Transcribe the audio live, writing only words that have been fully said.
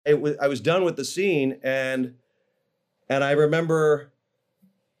I was done with the scene, and I remember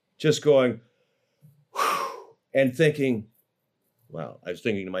just going, whew, and thinking, wow, I was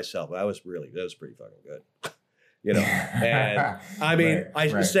thinking to myself, that was pretty fucking good. You know, and I mean, I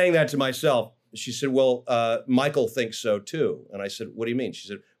was saying that to myself. She said, well, Michael thinks so too. And I said, what do you mean? She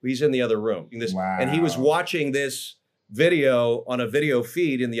said, well, he's in the other room. And he was watching this video on a video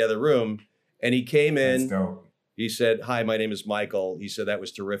feed in the other room. And he came in, he said, hi, my name is Michael. He said, that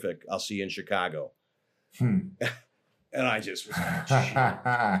was terrific. I'll see you in Chicago. And I just was like,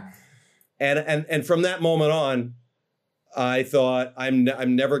 and from that moment on, I thought I'm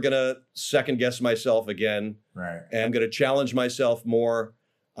never gonna second guess myself again. Right. And I'm gonna challenge myself more.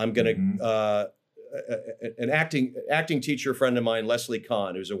 I'm gonna an acting teacher friend of mine, Leslie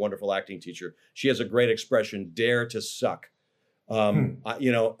Kahn, who's a wonderful acting teacher. She has a great expression: "Dare to suck,"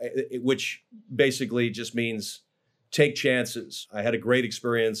 which basically just means take chances. I had a great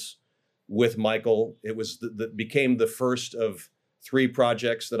experience with Michael. It was became the first of 3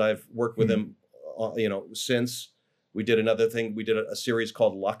 projects that I've worked with him. Since. We did another thing. We did a series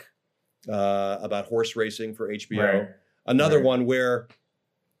called Luck about horse racing for HBO. Right. Another one where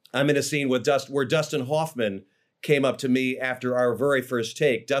I'm in a scene with where Dustin Hoffman came up to me after our very first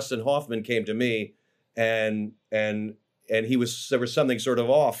take. Dustin Hoffman came to me, and there was something sort of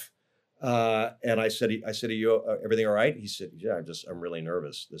off. And I said, "Are you everything all right?" He said, "Yeah, I'm really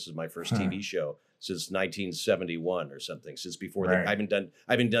nervous. This is my first TV show since 1971 or something. Since before I haven't done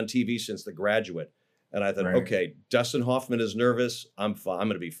TV since The Graduate." And I thought, okay, Dustin Hoffman is nervous. I'm fine. I'm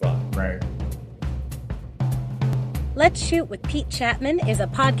going to be fine. Right. Let's Shoot with Pete Chapman is a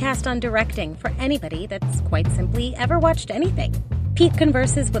podcast on directing for anybody that's quite simply ever watched anything. Pete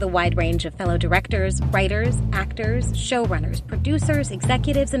converses with a wide range of fellow directors, writers, actors, showrunners, producers,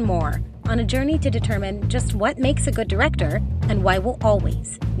 executives, and more on a journey to determine just what makes a good director and why we'll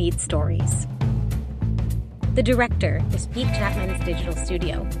always need stories. The Director is Pete Chapman's digital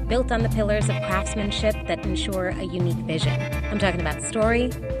studio, built on the pillars of craftsmanship that ensure a unique vision. I'm talking about story,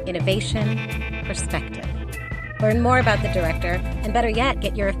 innovation, perspective. Learn more about The Director, and better yet,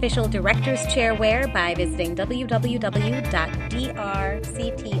 get your official Director's Chair wear by visiting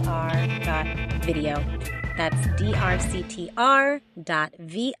www.drctr.video. That's drctr.video.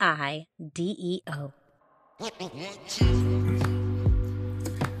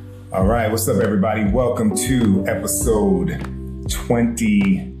 All right, what's up, everybody? Welcome to episode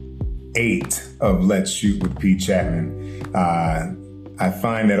 28 of Let's Shoot with Pete Chapman. I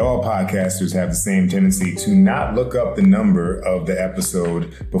find that all podcasters have the same tendency to not look up the number of the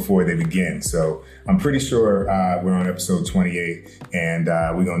episode before they begin. So I'm pretty sure we're on episode 28, and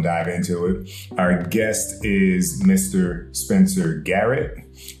we're going to dive into it. Our guest is Mr. Spencer Garrett.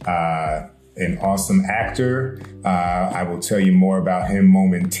 An awesome actor. I will tell you more about him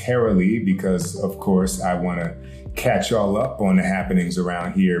momentarily because, of course, I want to catch y'all up on the happenings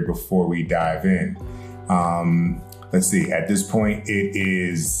around here before we dive in. Let's see. At this point, it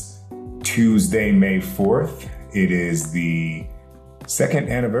is Tuesday, May 4th. It is the 2nd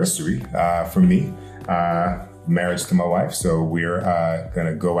anniversary for me, marriage to my wife. So we're going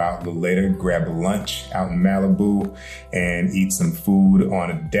to go out a little later, grab a lunch out in Malibu and eat some food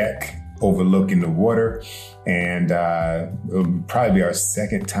on a deck overlooking the water, and it'll probably be our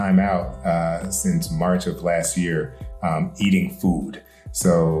 2nd time out since March of last year eating food.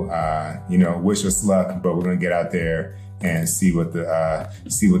 So wish us luck, but we're gonna get out there and see what the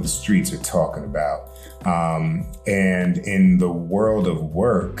streets are talking about. And in the world of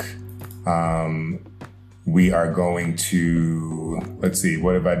work, we are going to, let's see,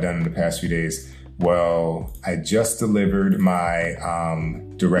 what have I done in the past few days? Well, I just delivered my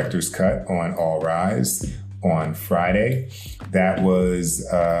director's cut on All Rise on Friday. That was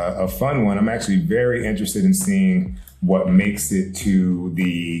a fun one. I'm actually very interested in seeing what makes it to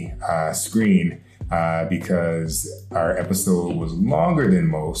the screen because our episode was longer than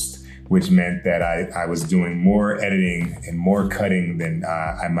most, which meant that I was doing more editing and more cutting than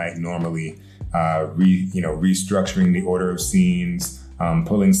I might normally, restructuring the order of scenes,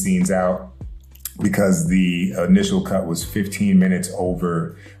 pulling scenes out. Because the initial cut was 15 minutes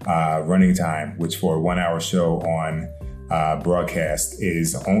over running time, which for a 1-hour show on broadcast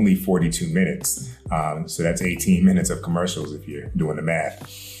is only 42 minutes. So that's 18 minutes of commercials if you're doing the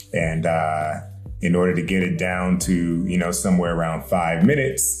math. And in order to get it down to, somewhere around 5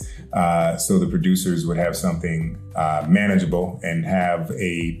 minutes, so the producers would have something manageable and have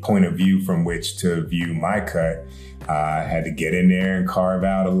a point of view from which to view my cut, I had to get in there and carve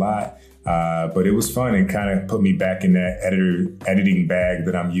out a lot. But it was fun and kind of put me back in that editing bag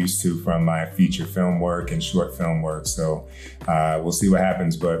that I'm used to from my feature film work and short film work. So we'll see what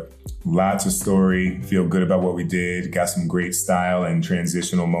happens, but lots of story, feel good about what we did, got some great style and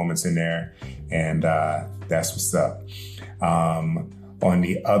transitional moments in there. And that's what's up. On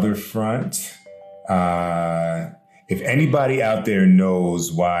the other front, if anybody out there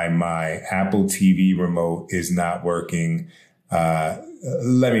knows why my Apple TV remote is not working,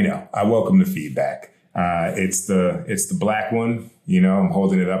 let me know. I welcome the feedback. It's the black one. You know, I'm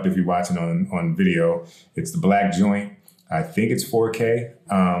holding it up if you're watching on video. It's the black joint. I think it's 4K,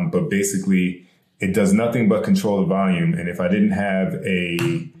 but basically it does nothing but control the volume. And if I didn't have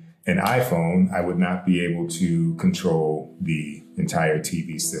an iPhone, I would not be able to control the entire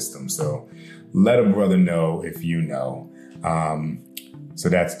TV system. So let a brother know if you know. So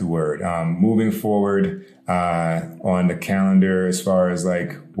that's the word. Moving forward on the calendar, as far as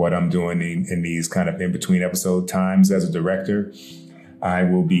like what I'm doing in these kind of in between episode times as a director, I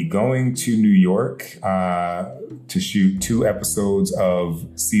will be going to New York to shoot 2 episodes of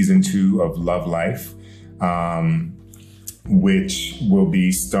season 2 of Love Life, which will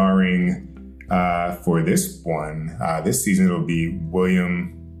be starring for this one. This season, it'll be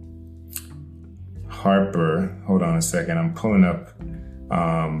William Harper. Hold on a second. I'm pulling up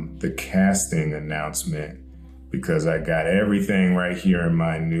the casting announcement because I got everything right here in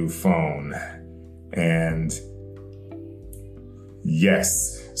my new phone. And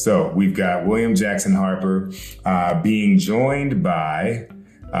yes, so we've got William Jackson Harper being joined by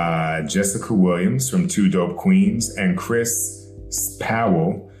Jessica Williams from Two Dope Queens and Chris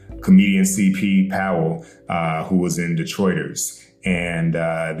Powell, comedian CP Powell, who was in Detroiters. And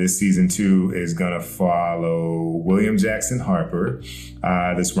this season 2 is going to follow William Jackson Harper.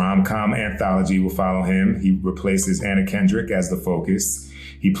 This rom-com anthology will follow him. He replaces Anna Kendrick as the focus.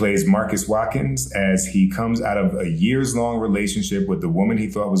 He plays Marcus Watkins as he comes out of a years-long relationship with the woman he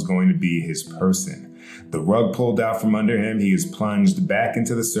thought was going to be his person. The rug pulled out from under him, he is plunged back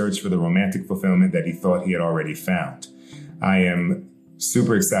into the search for the romantic fulfillment that he thought he had already found. I am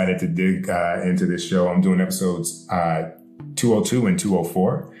super excited to dig into this show. I'm doing episodes 202 and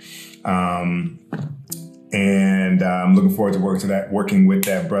 204. And I'm looking forward to working with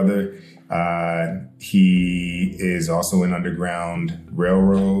that brother. He is also in Underground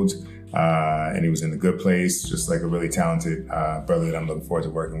Railroad, and he was in The Good Place, just like a really talented brother that I'm looking forward to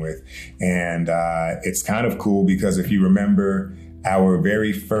working with. And it's kind of cool because if you remember our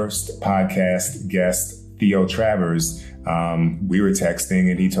very first podcast guest, Theo Travers, we were texting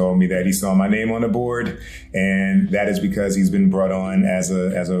and he told me that he saw my name on the board, and that is because he's been brought on as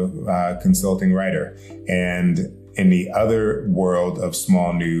a consulting writer. And in the other world of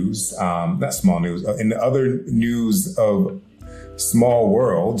small news, in the other news of Small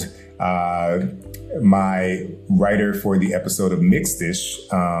World, my writer for the episode of Mixed-ish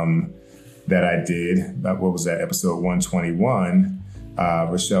that I did, what was that, episode 121,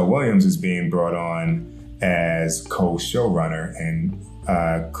 Rochelle Williams is being brought on as co-showrunner and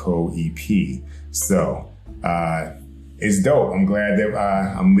co-EP. So it's dope. I'm glad that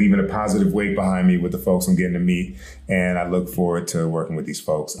I'm leaving a positive weight behind me with the folks I'm getting to meet, and I look forward to working with these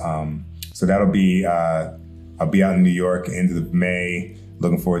folks. So that'll be, I'll be out in New York end of May,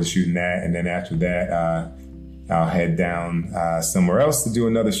 looking forward to shooting that. And then after that, I'll head down somewhere else to do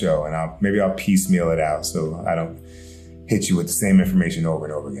another show, and I'll piecemeal it out so I don't hit you with the same information over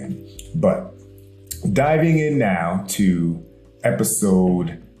and over again. But diving in now to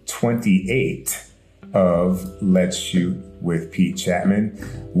episode 28 of Let's Shoot with Pete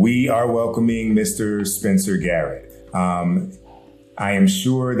Chapman, we are welcoming Mr. Spencer Garrett. I am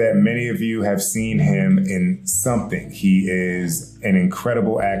sure that many of you have seen him in something. He is an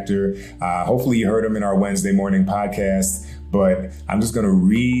incredible actor. Hopefully you heard him in our Wednesday morning podcast, but I'm just going to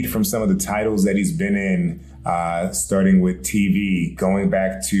read from some of the titles that he's been in, starting with TV, going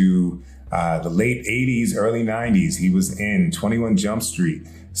back to the late 80s, early 90s. He was in 21 Jump Street,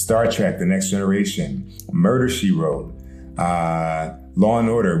 Star Trek, The Next Generation, Murder, She Wrote, Law and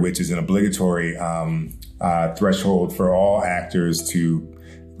Order, which is an obligatory threshold for all actors to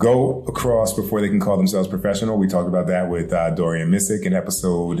go across before they can call themselves professional. We talked about that with Dorian Missick in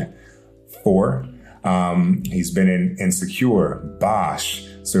episode 4. He's been in Insecure, Bosch,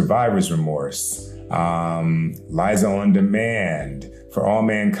 Survivor's Remorse, Liza on Demand, For All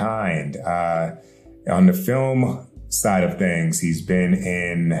Mankind. On the film side of things, he's been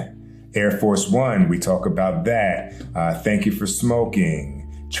in Air Force One. We talk about that. Thank You for Smoking,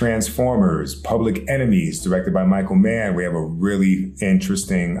 Transformers, Public Enemies, directed by Michael Mann. We have a really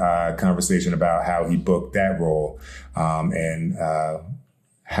interesting conversation about how he booked that role and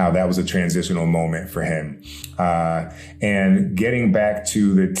how that was a transitional moment for him. And getting back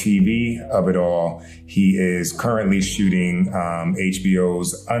to the TV of it all, he is currently shooting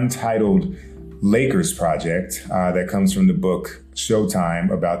HBO's Untitled Lakers project that comes from the book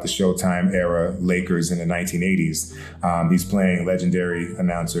Showtime, about the Showtime era Lakers in the 1980s. He's playing legendary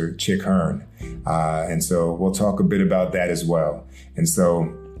announcer Chick Hearn. And so we'll talk a bit about that as well. And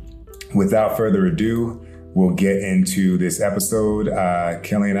so without further ado, we'll get into this episode.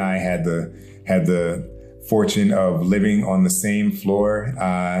 Kelly and I had the fortune of living on the same floor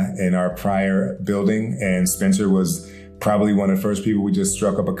in our prior building, and Spencer was probably one of the first people we just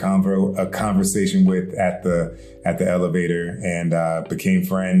struck up a conversation with at the elevator, and became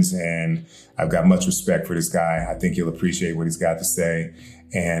friends. And I've got much respect for this guy. I think you'll appreciate what he's got to say,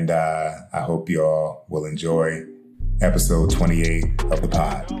 and I hope you all will enjoy episode 28 of the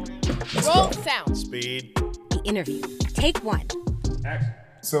pod. Let's Roll go. sound. Speed. The interview. Take 1.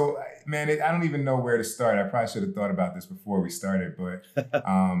 So, man, I don't even know where to start. I probably should have thought about this before we started, but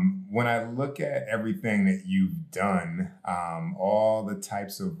when I look at everything that you've done, all the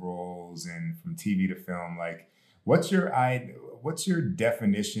types of roles and from TV to film, like, what's your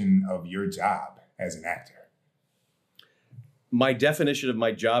definition of your job as an actor? My definition of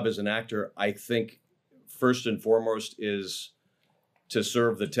my job as an actor, I think, first and foremost, is to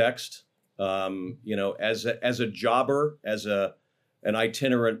serve the text. As a jobber, as an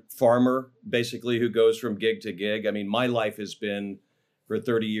itinerant farmer, basically, who goes from gig to gig. I mean, my life has been, for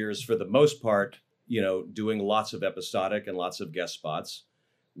 30 years, for the most part, doing lots of episodic and lots of guest spots,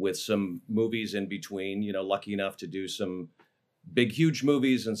 with some movies in between. Lucky enough to do some big, huge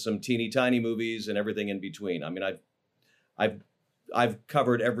movies and some teeny tiny movies and everything in between. I mean, I've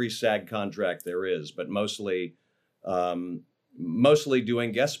covered every SAG contract there is, but mostly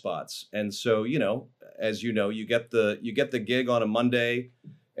doing guest spots. And so, as you know, you get the gig on a Monday,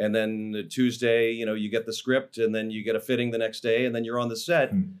 and then the Tuesday, you get the script, and then you get a fitting the next day, and then you're on the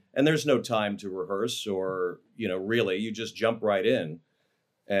set, and there's no time to rehearse or, really, you just jump right in.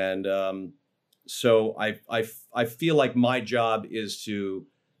 And so I feel like my job is to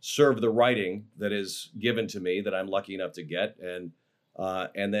serve the writing that is given to me, that I'm lucky enough to get. And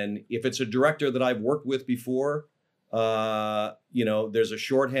then if it's a director that I've worked with before, there's a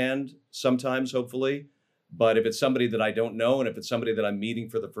shorthand sometimes, hopefully. But if it's somebody that I don't know, and if it's somebody that I'm meeting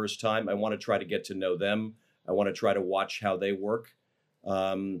for the first time, I want to try to get to know them. I want to try to watch how they work.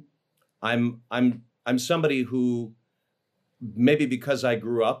 I'm somebody who, maybe because I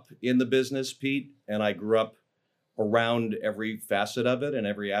grew up in the business, Pete, and I grew up around every facet of it and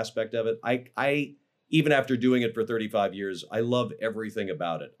every aspect of it, I even after doing it for 35 years, I love everything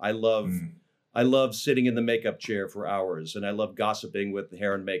about it. I love sitting in the makeup chair for hours, and I love gossiping with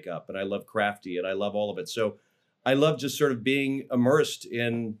hair and makeup, and I love crafty, and I love all of it. So I love just sort of being immersed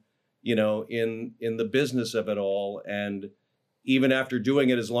in the business of it all. And even after doing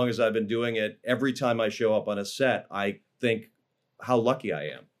it, as long as I've been doing it, every time I show up on a set, I think how lucky I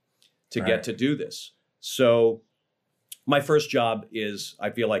am to get to do this. So my first job is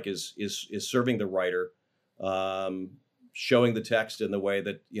serving the writer, showing the text in the way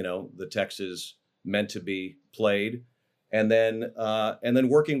that, the text is meant to be played, and then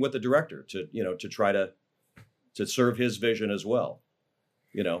working with the director to try to serve his vision as well.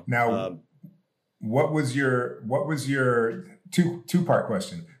 Now, what was your two-part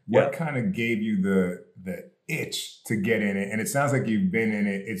question? What kind of gave you the itch to get in it? And it sounds like you've been in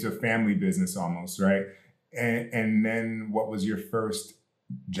it. It's a family business almost, right? And then what was your first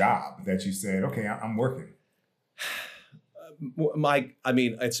job that you said, okay, I'm working?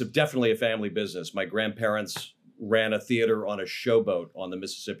 It's definitely a family business. My grandparents ran a theater on a showboat on the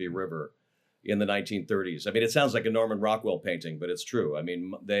Mississippi River in the 1930s. I mean, it sounds like a Norman Rockwell painting, but it's true. I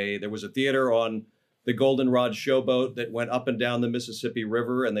mean, there was a theater on the Goldenrod showboat that went up and down the Mississippi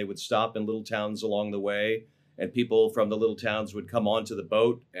River, and they would stop in little towns along the way, and people from the little towns would come onto the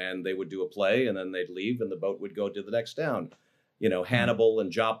boat, and they would do a play, and then they'd leave, and the boat would go to the next town. Hannibal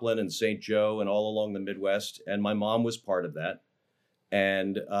and Joplin and St. Joe and all along the Midwest. And my mom was part of that.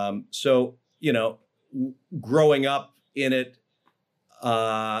 And so, growing up in it,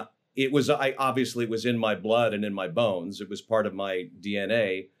 it was in my blood and in my bones. It was part of my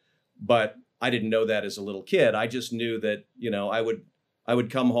DNA, but I didn't know that as a little kid. I just knew that, I would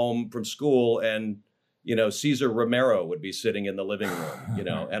come home from school, and Cesar Romero would be sitting in the living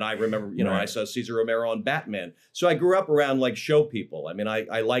room, and I remember, right. I saw Cesar Romero on Batman. So I grew up around like show people. I mean,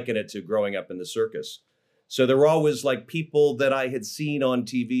 I liken it to growing up in the circus. So there were always like people that I had seen on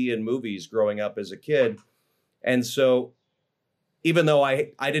TV and movies growing up as a kid. And so even though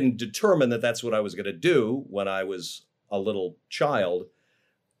I didn't determine that that's what I was going to do when I was a little child,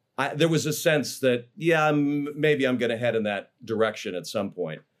 there was a sense that, yeah, maybe I'm going to head in that direction at some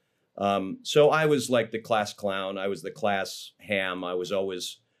point. So I was like the class clown. I was the class ham. I was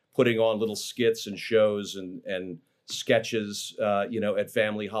always putting on little skits and shows and sketches, at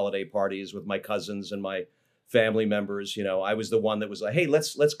family holiday parties with my cousins and my family members. I was the one that was like, hey,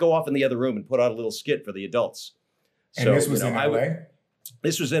 let's go off in the other room and put on a little skit for the adults. And so, this was in LA?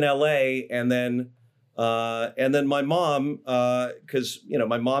 This was in LA. And then my mom, because,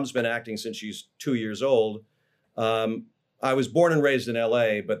 my mom's been acting since she's 2 years old. I was born and raised in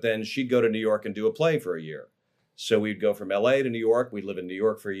LA, but then she'd go to New York and do a play for a year. So we'd go from LA to New York. We'd live in New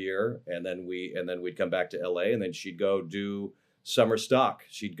York for a year, and then we'd come back to LA, and then she'd go do summer stock.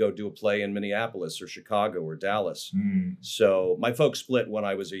 She'd go do a play in Minneapolis or Chicago or Dallas. So my folks split when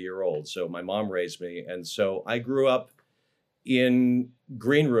I was a year old. So my mom raised me, and so I grew up in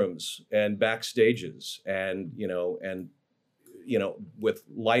green rooms and backstages, and with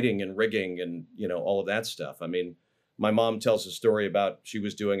lighting and rigging and all of that stuff. I mean, my mom tells a story about she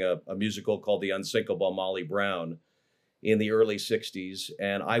was doing a musical called The Unsinkable Molly Brown in the early 60s.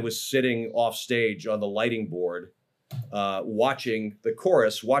 And I was sitting off stage on the lighting board, watching the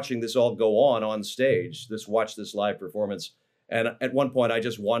chorus, watching this all go on stage, watch this live performance. And at one point, I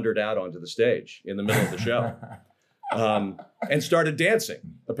just wandered out onto the stage in the middle of the show and started dancing,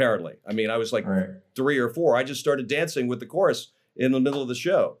 apparently. I mean, I was like 3 or 4. I just started dancing with the chorus in the middle of the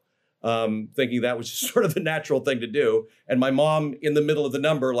show. Thinking that was just sort of the natural thing to do. And my mom in the middle of the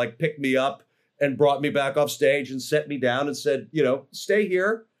number, like picked me up and brought me back off stage and set me down and said, stay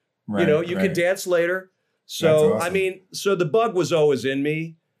here, you can dance later. So, awesome. I mean, so the bug was always in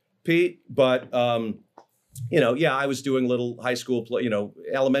me, Pete, but, I was doing little high school,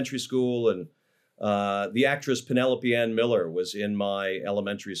 elementary school, and the actress Penelope Ann Miller was in my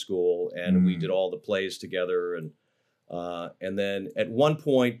elementary school, and we did all the plays together. And then at one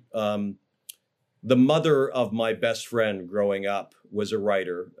point, the mother of my best friend growing up was a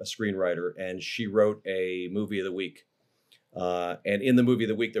screenwriter, and she wrote a movie of the week. And in the movie of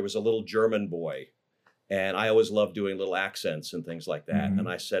the week, there was a little German boy. And I always loved doing little accents and things like that. And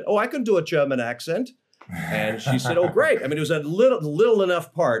I said, I can do a German accent. And she said, oh, great. I mean, it was a little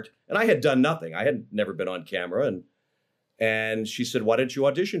enough part. And I had done nothing. I had never been on camera. And she said, why didn't you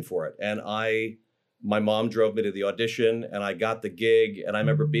audition for it? And my mom drove me to the audition, and I got the gig. And I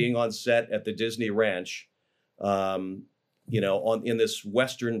remember being on set at the Disney Ranch, in this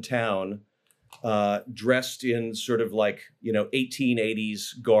Western town, dressed in sort of like,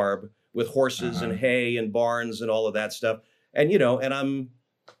 1880s garb with horses and hay and barns and all of that stuff. And, and I'm,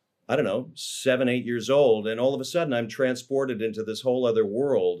 I don't know, 7, 8 years old. And all of a sudden I'm transported into this whole other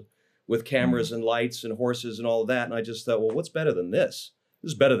world with cameras and lights and horses and all of that. And I just thought, well, what's better than this?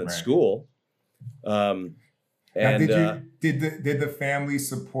 This is better than school. And did the family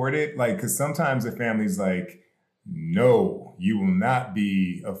support it? Like, because sometimes the family's like, no, you will not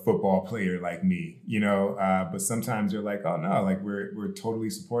be a football player like me, but sometimes they're like, oh no, like we're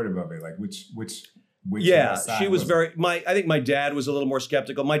totally supportive of it. Like which yeah, she was I think my dad was a little more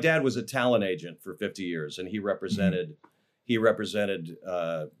skeptical. My dad was a talent agent for 50 years, and he represented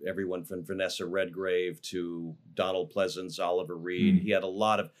everyone from Vanessa Redgrave to Donald Pleasance, Oliver Reed.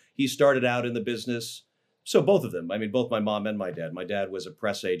 He started out in the business. So both of them, I mean, both my mom and my dad. My dad was a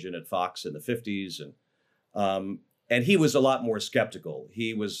press agent at Fox in the 50s. And he was a lot more skeptical.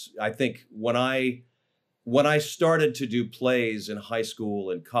 He was, I think, when I started to do plays in high school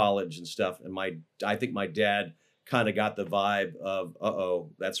and college and stuff, and I think my dad kind of got the vibe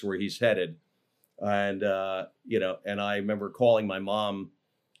of, that's where he's headed. And, and I remember calling my mom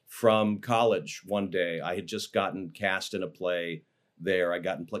from college one day. I had just gotten cast in a play there. I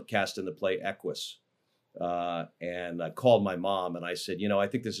gotten cast in the play Equus. And I called my mom and I said, I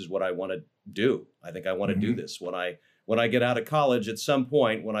think this is what I want to do. I think I want to do this when I get out of college at some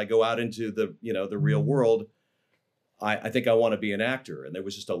point, when I go out into the real world. I think I want to be an actor. And there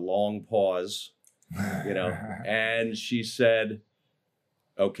was just a long pause, and she said,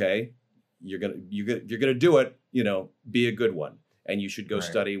 okay, you're going to do it, be a good one. And you should go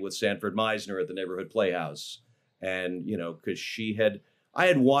study with Sanford Meisner at the Neighborhood Playhouse. And, because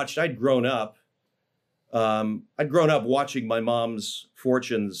I'd grown up watching my mom's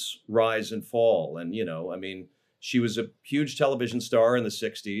fortunes rise and fall. And, she was a huge television star in the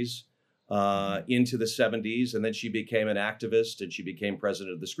 60s, into the 70s. And then she became an activist, and she became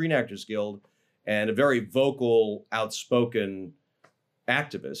president of the Screen Actors Guild, and a very vocal, outspoken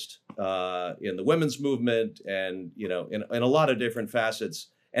activist in the women's movement, and, in a lot of different facets.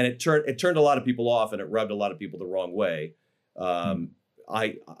 And it turned a lot of people off, and it rubbed a lot of people the wrong way.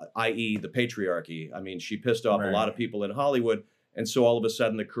 I.e. the patriarchy. I mean, she pissed off a lot of people in Hollywood. And so all of a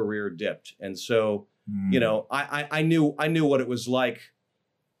sudden the career dipped. And so, you know, I knew what it was like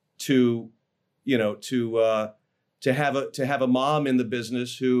to, you know, to have a mom in the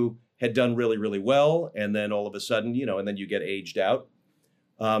business who had done really, really well. And then all of a sudden, you know, and then you get aged out.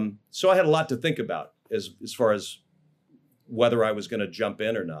 So I had a lot to think about as far as whether I was going to jump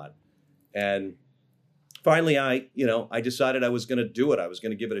in or not. And finally, I decided I was going to do it. I was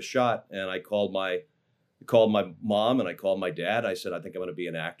going to give it a shot. And I called my mom and I called my dad. I said, I think I'm going to be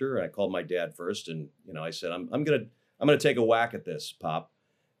an actor. And I called my dad first. And, you know, I said, I'm going to take a whack at this, Pop.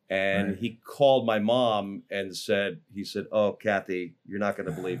 And Right. he called my mom and said, oh, Kathy, you're not going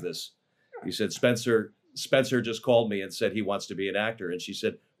to believe this. He said, Spencer just called me and said he wants to be an actor. And she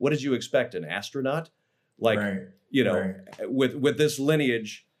said, what did you expect? An astronaut? Like, Right. you know, Right. with this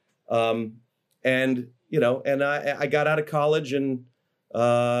lineage. And, you know, and I got out of college and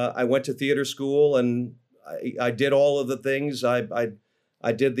I went to theater school and I did all of the things. I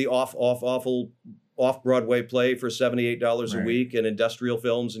did the off-Broadway play for $78 a Right. week, and industrial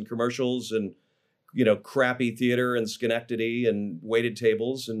films and commercials and, you know, crappy theater and Schenectady and waited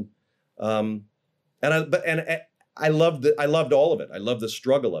tables. And I loved all of it. I loved the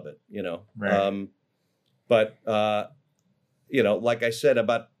struggle of it, you know. Right. But you know, like I said,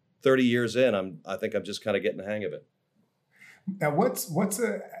 about 30 years in, I think I'm just kind of getting the hang of it. Now,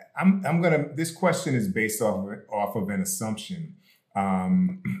 this question is based off of an assumption.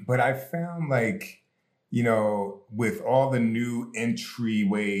 But I found, like, you know, with all the new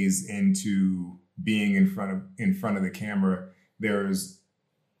entryways into being in front of the camera, there's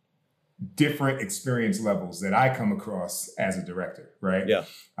different experience levels that I come across as a director, right? Yeah.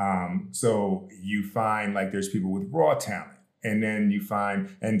 So you find, like, there's people with raw talent. And then you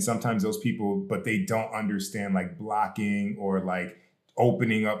find, and sometimes those people, but they don't understand, like, blocking or, like,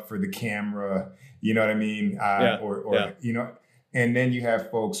 opening up for the camera, you know what I mean? You know, and then you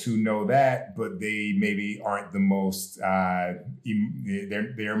have folks who know that, but they maybe aren't the most,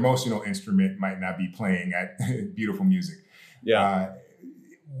 their emotional instrument might not be playing at beautiful music. Yeah.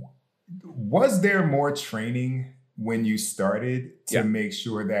 Was there more training when you started to Yeah. make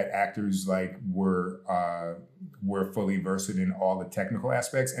sure that actors, like, were fully versed in all the technical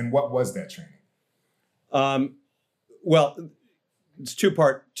aspects? And what was that training? Well, it's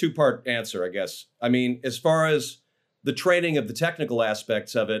two-part answer, I guess. I mean, as far as the training of the technical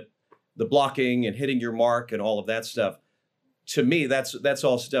aspects of it, the blocking and hitting your mark and all of that stuff, to me, that's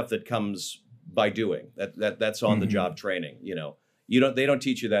all stuff that comes by doing. That's on the job training. You know, they don't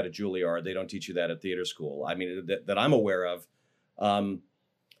teach you that at Juilliard. They don't teach you that at theater school. I mean, that I'm aware of.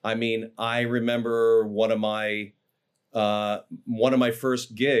 I mean, I remember one of my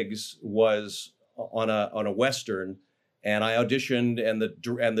first gigs was on a Western, and I auditioned, and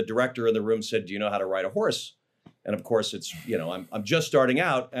the director in the room said, "Do you know how to ride a horse?" And of course, it's, you know, I'm just starting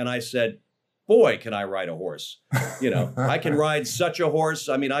out, and I said, "Boy, can I ride a horse!" You know, I can ride such a horse.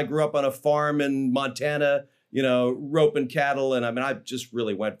 I mean, I grew up on a farm in Montana, you know, roping cattle, and I mean, I just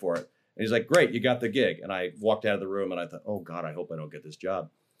really went for it. And he's like, "Great, you got the gig." And I walked out of the room, and I thought, "Oh God, I hope I don't get this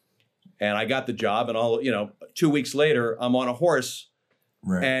job." And I got the job, and 2 weeks later, I'm on a horse.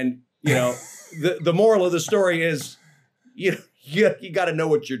 Right. And, you know, the moral of the story is, you got to know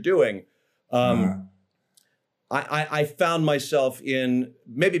what you're doing. I found myself in,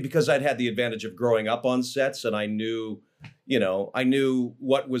 maybe because I'd had the advantage of growing up on sets, and I knew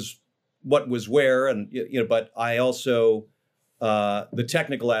what was where, and, you know, but I also, the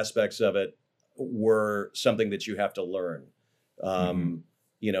technical aspects of it were something that you have to learn.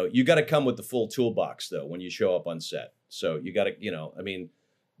 You know, you got to come with the full toolbox, though, when you show up on set. So you got to, you know, I mean,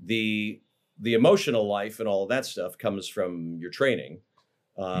 the emotional life and all of that stuff comes from your training.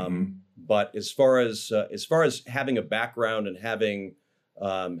 But as far as having a background and having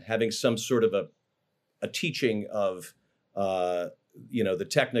some sort of a teaching of, you know, the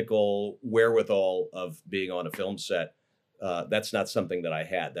technical wherewithal of being on a film set, that's not something that I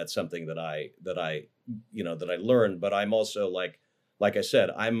had. That's something that I learned. But I'm also, like I said,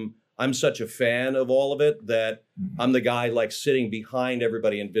 I'm such a fan of all of it that I'm the guy, like, sitting behind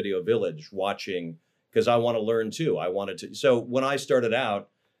everybody in Video Village watching, because I want to learn too. I wanted to. So when I started out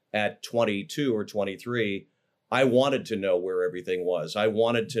at 22 or 23, I wanted to know where everything was. I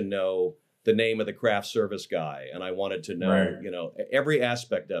wanted to know the name of the craft service guy, and I wanted to know, Right. you know, every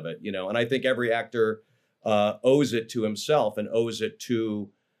aspect of it, you know. And I think every actor owes it to himself and owes it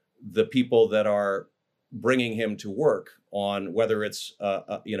to the people that are bringing him to work on, whether it's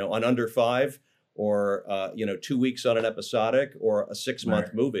you know, on Under 5 or you know, 2 weeks on an episodic or a 6-month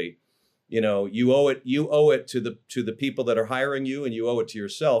Right. movie. You know, you owe it to the people that are hiring you, and you owe it to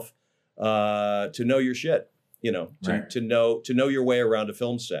yourself to know your shit. to know your way around a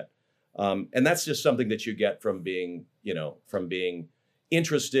film set. And that's just something that you get from being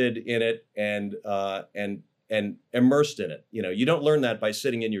interested in it and immersed in it. You don't learn that by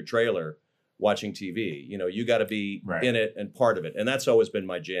sitting in your trailer watching TV. You got to be in it and part of it. And that's always been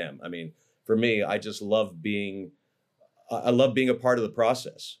my jam. I mean, for me, I just love being a part of the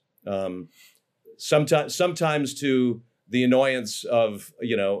process. Sometimes to the annoyance of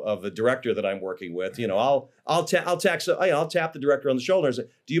the director that I'm working with, I'll tap the director on the shoulder and say,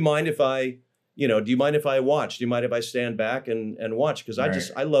 do you mind if I watch? Do you mind if I stand back and watch? Because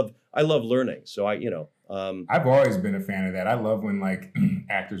I love learning. So I've always been a fan of that. I love when like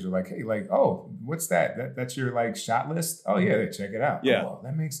actors are like, hey, like, oh, what's that? That's your like shot list? Oh yeah, check it out. Yeah. Oh,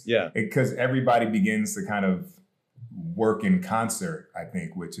 that makes because everybody begins to kind of work in concert, I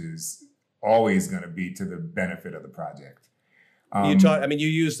think, which is always going to be to the benefit of the project. You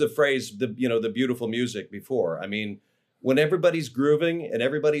used the phrase, the beautiful music before. I mean, when everybody's grooving and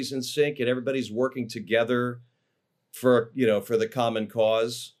everybody's in sync and everybody's working together for the common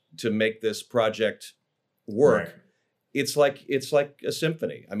cause to make this project work, it's like a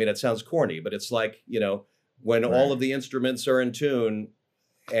symphony. I mean, it sounds corny, but it's like, when all of the instruments are in tune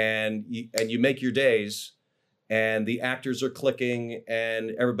and you make your days and the actors are clicking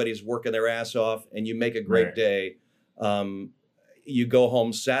and everybody's working their ass off and you make a great day. You go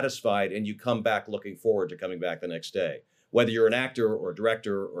home satisfied and you come back looking forward to coming back the next day, whether you're an actor or a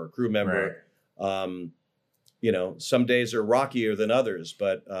director or a crew member. Some days are rockier than others,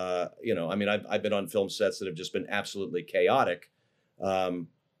 but I've been on film sets that have just been absolutely chaotic. And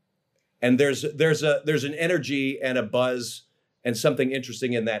there's an energy and a buzz and something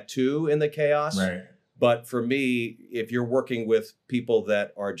interesting in that too, in the chaos. Right. But for me, if you're working with people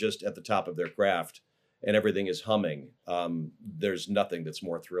that are just at the top of their craft and everything is humming, there's nothing that's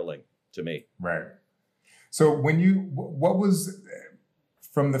more thrilling to me. Right. So what was,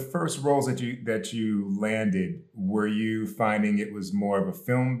 from the first roles that you landed, were you finding it was more of a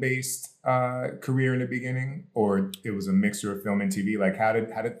film-based career in the beginning, or it was a mixture of film and TV? Like how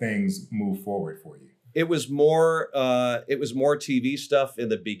did things move forward for you? It was more TV stuff in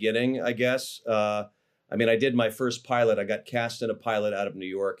the beginning, I guess. I did my first pilot. I got cast in a pilot out of New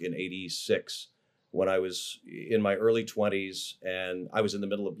York in '86 when I was in my early 20s, and I was in the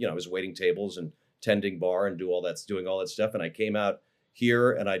middle of, I was waiting tables and tending bar and doing all that stuff. And I came out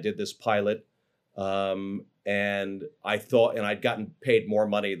here and I did this pilot, and I thought, and I'd gotten paid more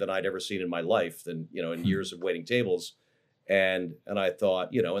money than I'd ever seen in my life, than in years of waiting tables, and I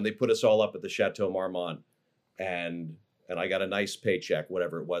thought, and they put us all up at the Chateau Marmont, and I got a nice paycheck,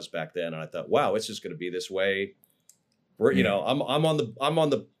 whatever it was back then, and I thought, wow, it's just going to be this way. I'm on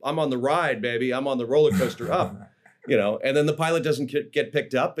the ride, baby. I'm on the roller coaster up, and then the pilot doesn't get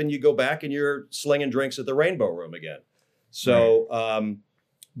picked up, and you go back and you're slinging drinks at the Rainbow Room again. So,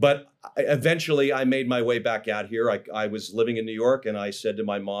 but eventually I made my way back out here. I was living in New York, and I said to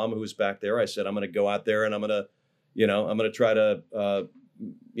my mom, who was back there, I said, I'm going to go out there and I'm going to try to,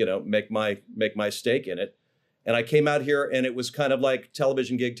 make my stake in it. And I came out here and it was kind of like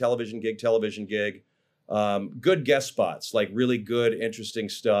television gig, good guest spots, like really good, interesting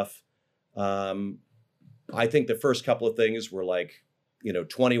stuff. I think the first couple of things were like,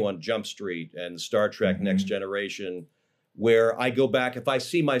 21 Jump Street and Star Trek Next Generation, where I go back, if I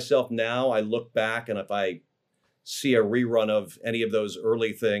see myself now, I look back, and if I see a rerun of any of those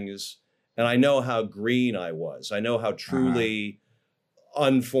early things, and I know how green I was, I know how truly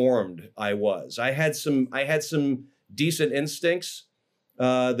unformed I was. I had some decent instincts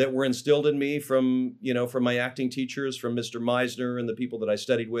that were instilled in me from my acting teachers, from Mr. Meisner and the people that I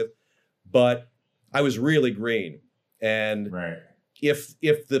studied with, but I was really green. And if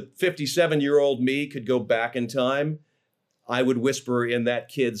the 57-year-old me could go back in time, I would whisper in that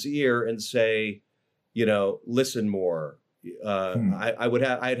kid's ear and say, listen more.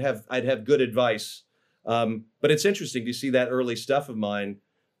 I'd have good advice. But it's interesting to see that early stuff of mine,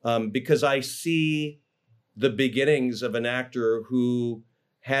 because I see the beginnings of an actor who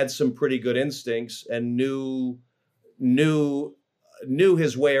had some pretty good instincts and knew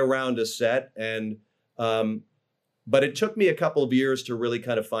his way around a set. And but it took me a couple of years to really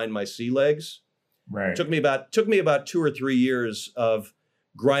kind of find my sea legs. Right. It took me about 2 or 3 years of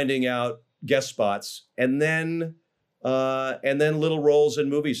grinding out guest spots, and then little roles in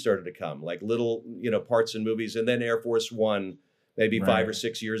movies started to come, like little parts in movies, and then Air Force One, maybe 5 or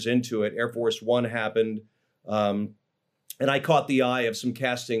 6 years into it, Air Force One happened, and I caught the eye of some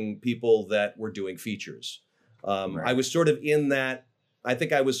casting people that were doing features. I was sort of in that. I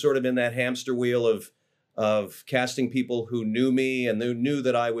think I was sort of in that hamster wheel of casting people who knew me and who knew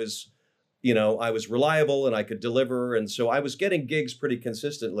that I was I was reliable and I could deliver. And so I was getting gigs pretty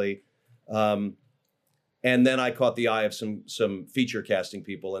consistently. And then I caught the eye of some feature casting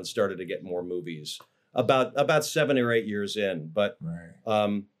people and started to get more movies about 7 or 8 years in. But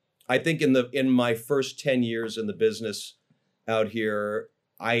I think in my first 10 years in the business out here,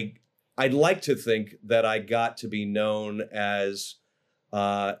 I'd like to think that I got to be known as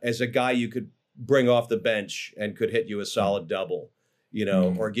a guy you could bring off the bench and could hit you a solid double,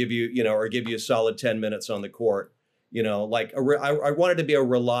 or give you a solid 10 minutes on the court, like I wanted to be a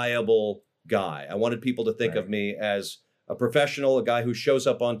reliable guy. I wanted people to think of me as a professional, a guy who shows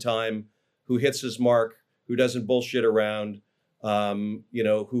up on time, who hits his mark, who doesn't bullshit around,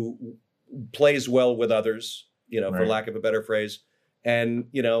 who plays well with others, for lack of a better phrase,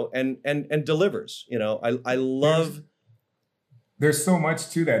 and delivers. I love. There's so much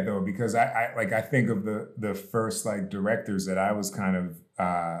to that though, because I think of the first like directors that I was kind of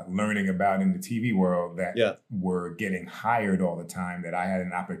learning about in the TV world that were getting hired all the time, that I had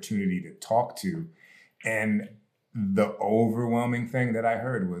an opportunity to talk to. And the overwhelming thing that I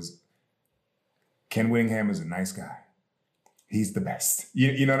heard was, Ken Whittingham is a nice guy. He's the best.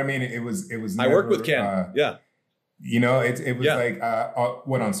 You know what I mean? It was. Never, I worked with Ken. It was like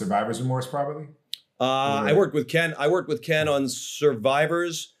what, on Survivor's Remorse probably. I worked with Ken. I worked with Ken on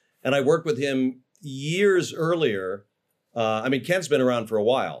Survivors, and I worked with him years earlier. Ken's been around for a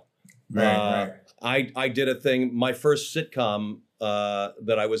while. Right. I did a thing. My first sitcom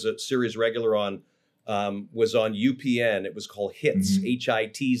that I was a series regular on was on UPN. It was called Hits,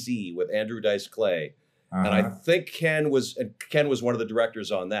 HITZ, with Andrew Dice Clay, and I think Ken was one of the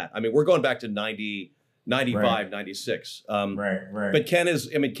directors on that. We're going back to 95, 96. Right. But Ken is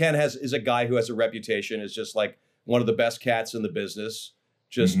a guy who has a reputation as just like one of the best cats in the business.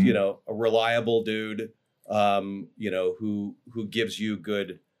 Just, a reliable dude, who gives you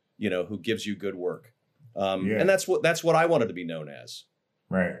good, work. And that's what I wanted to be known as.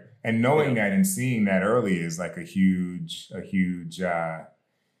 Right. And knowing that and seeing that early is like a huge,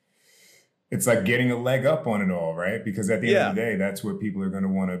 it's like getting a leg up on it all, right? Because at the end of the day, that's what people are going to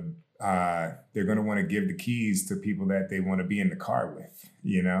want to, they're going to want to give the keys to people that they want to be in the car with,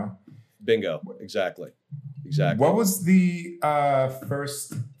 Bingo. Exactly. What was the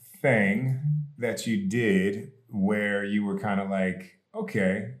first thing that you did where you were kind of like,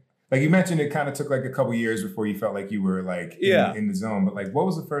 okay, like you mentioned, it kind of took like a couple years before you felt like you were like in the zone, but like, what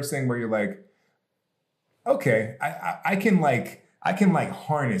was the first thing where you're like, okay, I can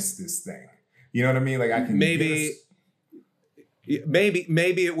harness this thing. You know what I mean? Like I can maybe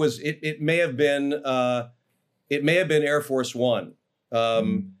it was, it may have been Air Force One.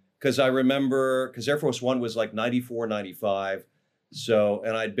 Cause I remember, Air Force One was like 94, 95. So,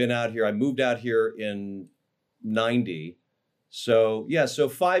 and I'd been out here, I moved out here in 90. So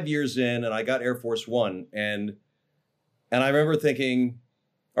 5 years in, and I got Air Force One, and I remember thinking,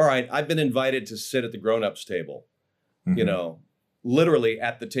 all right, I've been invited to sit at the grown-ups table, literally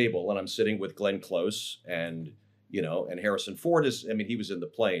at the table, and I'm sitting with Glenn Close and Harrison Ford is, he was in the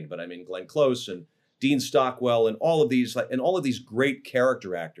plane, but Glenn Close and Dean Stockwell and all of these great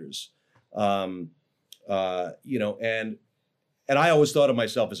character actors, and I always thought of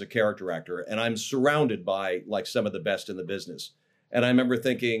myself as a character actor, and I'm surrounded by like some of the best in the business. And I remember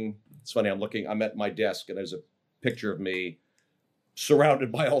thinking, it's funny, I'm at my desk and there's a picture of me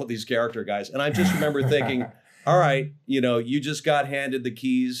surrounded by all of these character guys. And I just remember thinking, all right, you just got handed the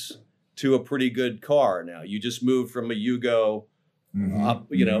keys to a pretty good car. Now you just moved from a Yugo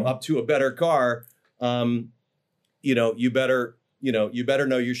up to a better car. You better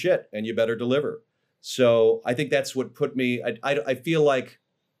know your shit and you better deliver. So I think that's what put me, I feel like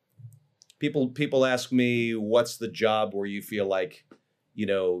people ask me, what's the job where you feel like,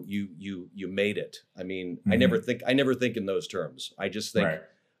 you made it. I never think in those terms. I just think,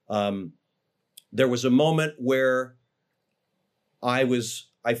 there was a moment where I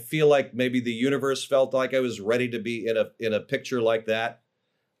feel like maybe the universe felt like I was ready to be in a picture like that.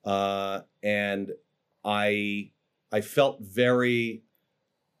 And I felt very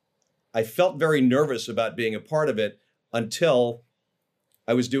nervous about being a part of it until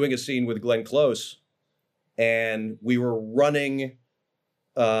I was doing a scene with Glenn Close, and we were running.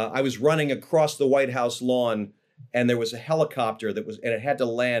 I was running across the White House lawn, and there was a helicopter and it had to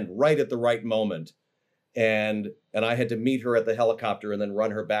land right at the right moment, and I had to meet her at the helicopter and then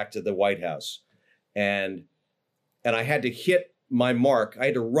run her back to the White House, and I had to hit my mark. I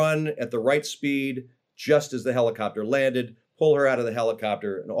had to run at the right speed just as the helicopter landed, pull her out of the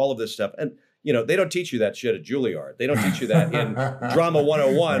helicopter, and all of this stuff. And they don't teach you that shit at Juilliard. They don't teach you that in Drama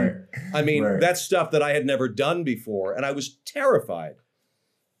 101. That's stuff that I had never done before, and I was terrified.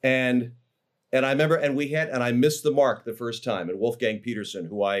 And And I remember, and I missed the mark the first time. And Wolfgang Petersen,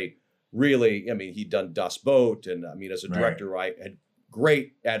 who I mean, he'd done Das Boot, and I mean, as a director, I had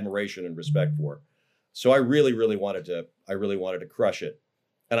great admiration and respect for. So I really wanted to crush it,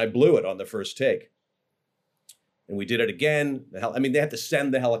 and I blew it on the first take. And we did it again. I mean, they had to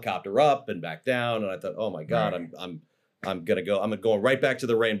send the helicopter up and back down, and I thought, oh my God, I'm going right back to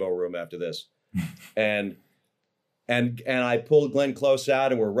the Rainbow Room after this. and I pulled Glenn Close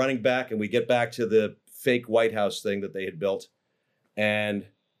out, and we're running back, and we get back to the fake White House thing that they had built. And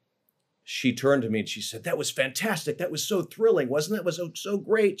she turned to me and she said, "That was fantastic. That was so thrilling. Wasn't it? It was so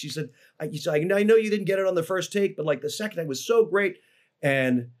great." She said, I know you didn't get it on the first take, but like the second time was so great.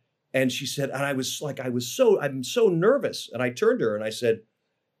 And she said, and I'm so nervous. And I turned to her and I said,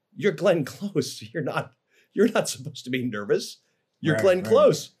 "You're Glenn Close. You're not supposed to be nervous. You're Glenn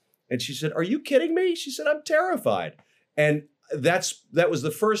Close." And she said, "Are you kidding me?" She said, "I'm terrified." And that was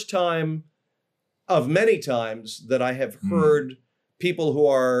the first time of many times that I have heard people who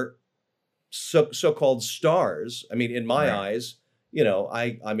are so-called stars. I mean, in my eyes, you know,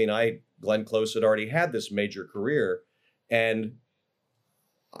 Glenn Close had already had this major career, and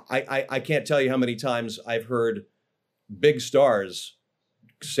I can't tell you how many times I've heard big stars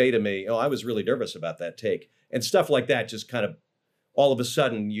say to me, "Oh, I was really nervous about that take," and stuff like that. Just kind of all of a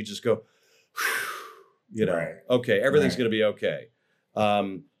sudden, you just go, you know, okay, everything's going to be okay.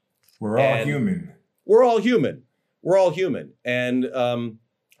 We're all human. We're all human. We're all human, and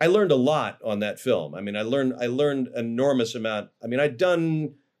I learned a lot on that film. I mean, I learned an enormous amount. I mean, I'd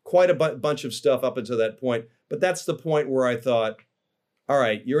done quite a bunch of stuff up until that point, but that's the point where I thought, all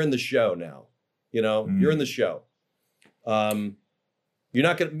right, you're in the show now. You know, you're in the show. You're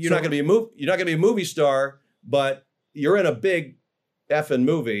not gonna be a movie star, but you're in a big effing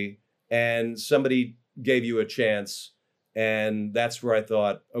movie, and somebody gave you a chance, and that's where I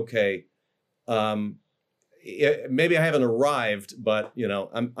thought, okay, maybe I haven't arrived, but you know,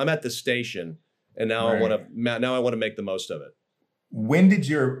 I'm at the station, and now I want to make the most of it. When did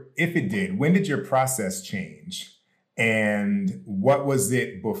your process change? And what was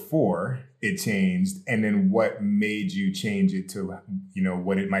it before it changed? And then what made you change it to, you know,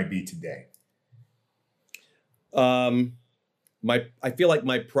 what it might be today? I feel like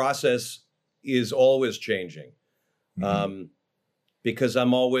my process is always changing, because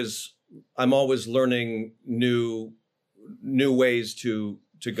I'm always learning new ways to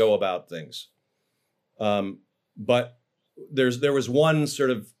go about things. But there was one sort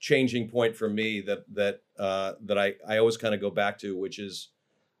of changing point for me that I always kind of go back to, which is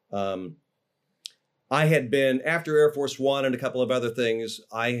I had been, after Air Force One and a couple of other things,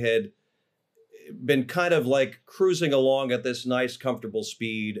 I had been kind of like cruising along at this nice, comfortable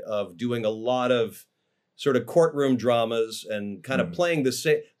speed of doing a lot of sort of courtroom dramas and kind of playing the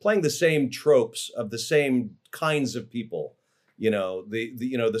same tropes of the same kinds of people. You know, the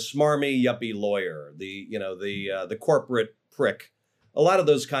smarmy yuppie lawyer, the corporate prick, a lot of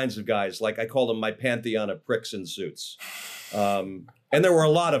those kinds of guys. Like I called them my pantheon of pricks in suits, and there were a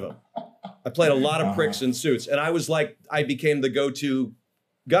lot of them. I played a lot of pricks in suits, and I became the go-to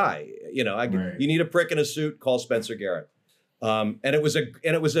guy. You know, you need a prick in a suit, call Spencer Garrett. I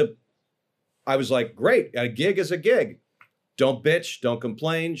was like, great, a gig is a gig. Don't bitch, don't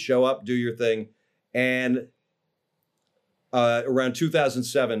complain, show up, do your thing. And around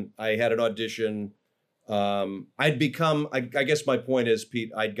 2007, I had an audition. I guess my point is,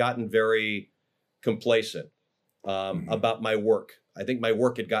 Pete, I'd gotten very complacent about my work. I think my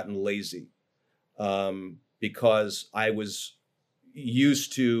work had gotten lazy because I was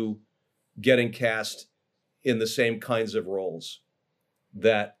used to getting cast in the same kinds of roles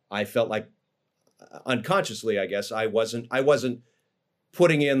that I felt like unconsciously, I guess, I wasn't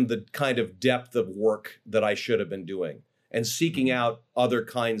putting in the kind of depth of work that I should have been doing and seeking out other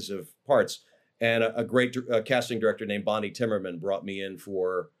kinds of parts. And a great casting director named Bonnie Timmerman brought me in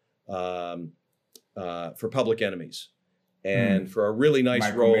for Public Enemies, and for a really nice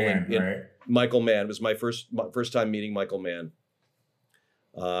Michael role Mann, in Michael Mann. It was my first time meeting Michael Mann,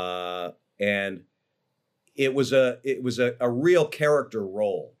 and it was a real character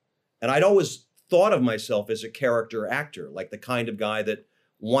role. And I'd always thought of myself as a character actor, like the kind of guy that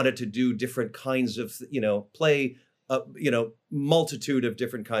wanted to do different kinds of, play a, multitude of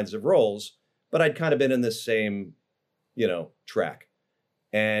different kinds of roles. But I'd kind of been in this same, track.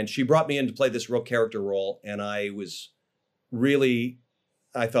 And she brought me in to play this real character role. And I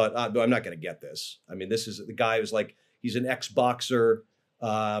thought, I'm not going to get this. I mean, this is the guy who's like, he's an ex-boxer.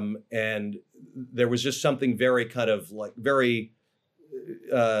 And there was just something very kind of like very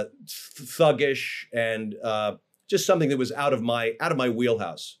thuggish and just something that was out of my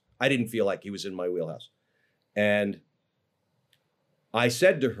wheelhouse. I didn't feel like he was in my wheelhouse. And I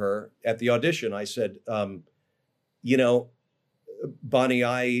said to her at the audition, I said, you know, Bonnie,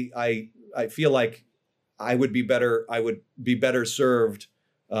 I feel like I would be better served,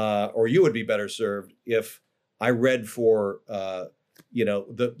 or you would be better served if I read for, you know,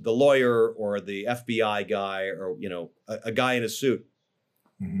 the lawyer or the FBI guy, or, you know, a guy in a suit.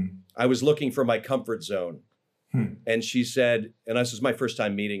 Mm-hmm. I was looking for my comfort zone. And she said, and this was my first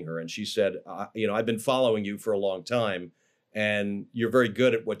time meeting her, and she said, you know, I've been following you for a long time, and you're very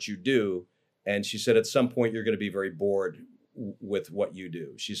good at what you do. And she said, at some point, you're going to be very bored with what you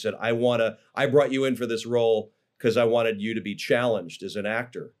do. She said, I brought you in for this role because I wanted you to be challenged as an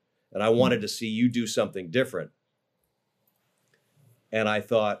actor, and I wanted to see you do something different. And I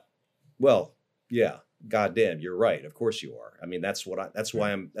thought, well, yeah, goddamn, you're right. Of course you are. I mean, that's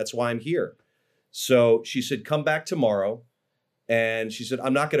why I'm here. So she said, come back tomorrow. And she said,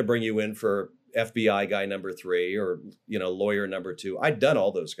 I'm not going to bring you in for FBI guy number 3 or, you know, lawyer number 2. I'd done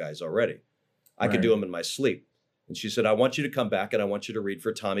all those guys already. I could do them in my sleep. And she said, I want you to come back and I want you to read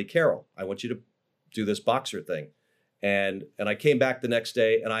for Tommy Carroll. I want you to do this boxer thing. And I came back the next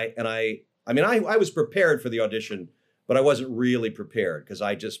day, and I was prepared for the audition, but I wasn't really prepared because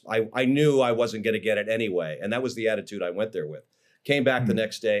I knew I wasn't going to get it anyway. And that was the attitude I went there with. Came back the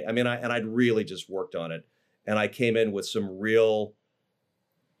next day. I mean, I'd really just worked on it, and I came in with some real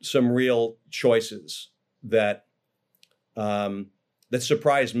choices that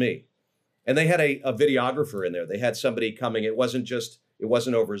surprised me. And they had a videographer in there. They had somebody coming. It wasn't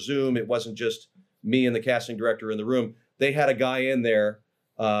over Zoom. It wasn't just me and the casting director in the room. They had a guy in there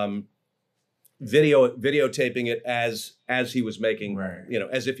videotaping it as he was making, you know,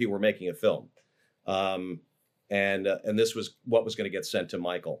 as if he were making a film. And this was what was going to get sent to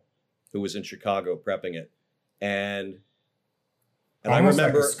Michael, who was in Chicago prepping it. And almost I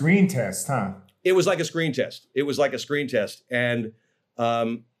remember like a screen test, huh? It was like a screen test. And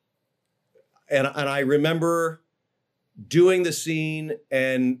I remember doing the scene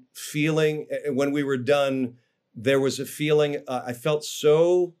and feeling, when we were done, there was a feeling, I felt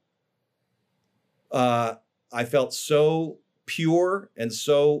so pure and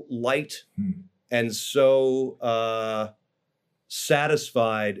so light and so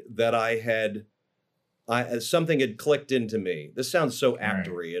satisfied that something had clicked into me. This sounds so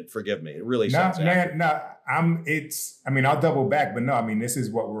actory, and forgive me, it really sounds actory. I'll double back, but no, I mean, this is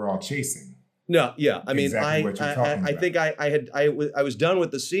what we're all chasing. No, yeah. I mean, exactly what you're talking I think I was done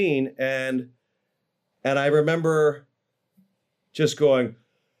with the scene, and I remember just going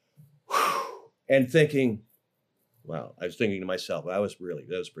and thinking, wow, I was thinking to myself, that was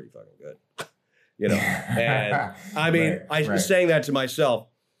pretty fucking good. You know, and I mean, I was saying that to myself,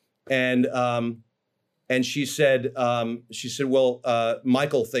 and she said, well,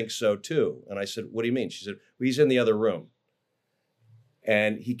 Michael thinks so too. And I said, what do you mean? She said, well, he's in the other room.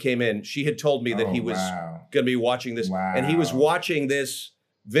 And he came in. She had told me that he was going to be watching this. Wow. And he was watching this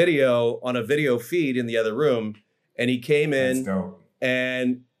video on a video feed in the other room. And he came in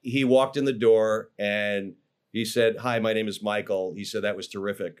and he walked in the door and he said, hi, my name is Michael. He said, that was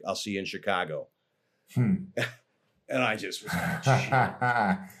terrific. I'll see you in Chicago. And I just was like,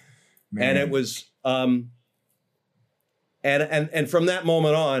 and it was, and from that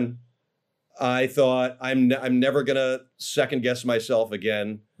moment on, I thought I'm never gonna second guess myself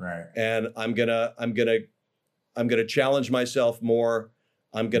again. Right. And I'm gonna challenge myself more.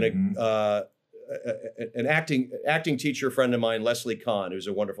 I'm gonna an acting teacher friend of mine, Leslie Kahn, who's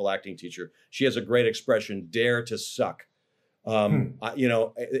a wonderful acting teacher. She has a great expression, dare to suck. You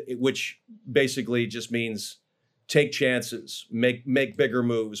know, which basically just means take chances, make bigger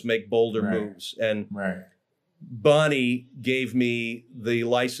moves, make bolder moves. And Bonnie gave me the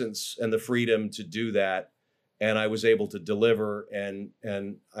license and the freedom to do that. And I was able to deliver, and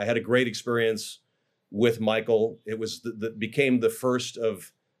I had a great experience with Michael. It was became the first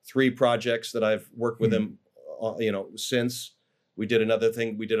of 3 projects that I've worked with him, you know, since. We did another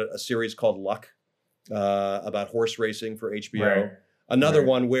thing. We did a series called Luck, about horse racing for HBO. Another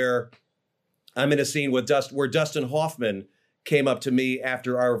one where I'm in a scene with where Dustin Hoffman came up to me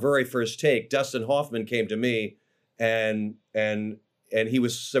after our very first take. Dustin Hoffman came to me, and there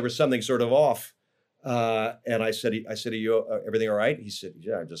was something sort of off. And I said, are you everything all right? He said,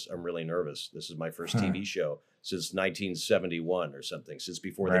 yeah, I'm really nervous. This is my first TV show since 1971 or something. Since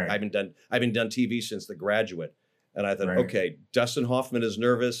before I haven't done TV since The Graduate. And I thought, okay, Dustin Hoffman is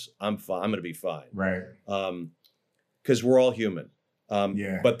nervous. I'm fine. I'm going to be fine. Right. Because we're all human.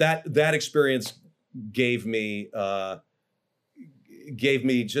 But that experience gave me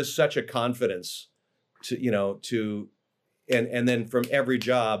and then from every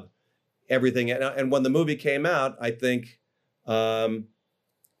job, everything. And when the movie came out, I think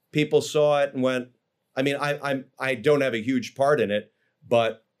people saw it and went, I mean, I don't have a huge part in it,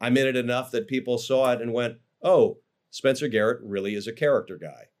 but I'm in it enough that people saw it and went, oh, Spencer Garrett really is a character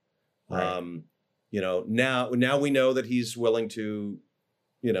guy. Right. Now we know that he's willing to,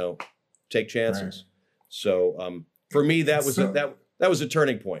 take chances. Right. So for me, that was a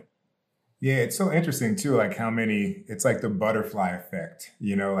turning point. Yeah, it's so interesting too, like it's like the butterfly effect,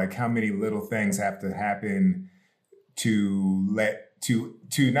 like how many little things have to happen to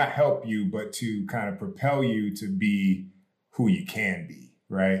not help you, but to kind of propel you to be who you can be,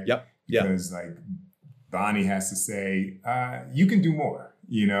 right? Yep. Because like Bonnie has to say, you can do more,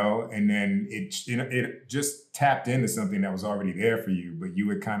 and then it just tapped into something that was already there for you, but you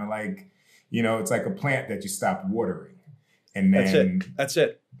would kind of like, it's like a plant that you stopped watering. And then That's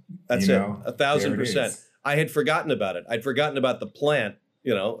it. 1,000%. I had forgotten about it. I'd forgotten about the plant,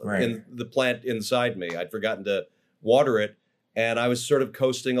 right. in the plant inside me. I'd forgotten to water it, and I was sort of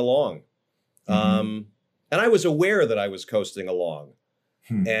coasting along. And I was aware that I was coasting along.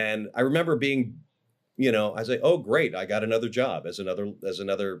 And I remember being, I was like, oh, great, I got another job as another,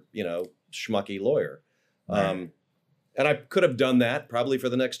 schmucky lawyer. Right. And I could have done that probably for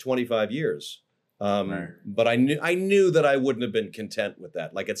the next 25 years. Right. But I knew that I wouldn't have been content with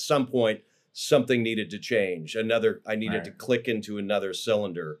that. Like at some point, something needed to change. I needed to click into another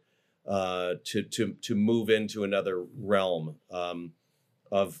cylinder, to move into another realm,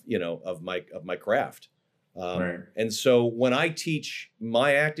 of my craft. And so when I teach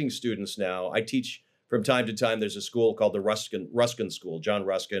my acting students now, I teach from time to time. There's a school called the Ruskin School. John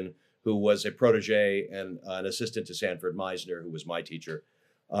Ruskin, who was a protege and an assistant to Sanford Meisner, who was my teacher.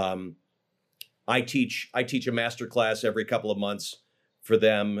 I teach a master class every couple of months for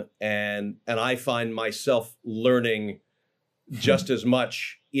them, and I find myself learning just as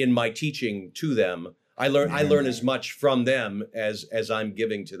much in my teaching to them. I learn as much from them as I'm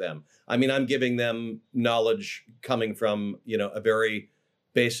giving to them. I mean, I'm giving them knowledge coming from, a very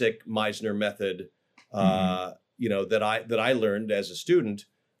basic Meisner method, that I learned as a student.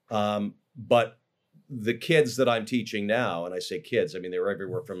 But the kids that I'm teaching now, and I say kids, I mean, they're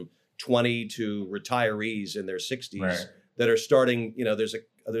everywhere from 20 to retirees in their 60s that are starting.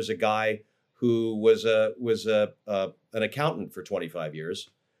 There's a guy who was an accountant for 25 years,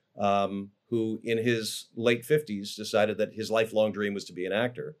 who in his late 50s decided that his lifelong dream was to be an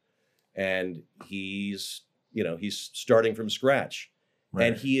actor, and he's starting from scratch,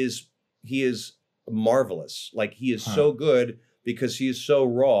 and he is marvelous. Like he is so good because he is so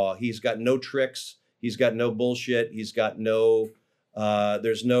raw. He's got no tricks. He's got no bullshit. He's got no.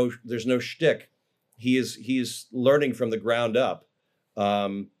 There's no shtick. He's learning from the ground up.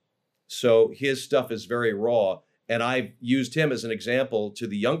 So his stuff is very raw, and I've used him as an example to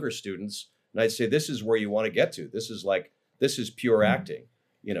the younger students. And I'd say, this is where you want to get to. This is pure acting.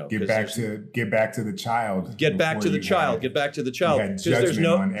 Get back to the child. Get back to the child. Get back to the child. Because there's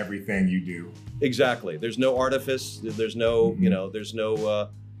no on everything you do. Exactly. There's no artifice. There's no. There's no.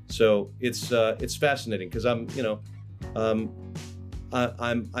 So it's fascinating because I'm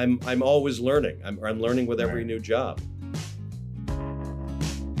always learning. I'm learning with every new job.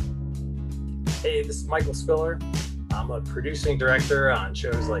 Hey, this is Michael Spiller. I'm a producing director on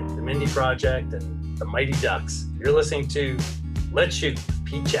shows like The Mindy Project and The Mighty Ducks. You're listening to Let's Shoot with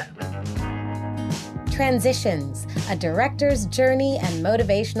Pete Chapman. Transitions, a director's journey and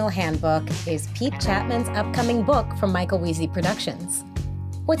motivational handbook, is Pete Chapman's upcoming book from Michael Weasey Productions.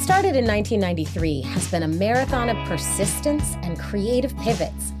 What started in 1993 has been a marathon of persistence and creative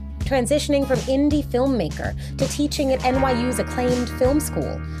pivots, transitioning from indie filmmaker to teaching at NYU's acclaimed film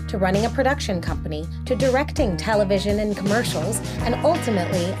school, to running a production company, to directing television and commercials, and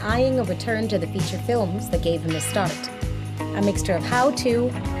ultimately eyeing a return to the feature films that gave him his start. A mixture of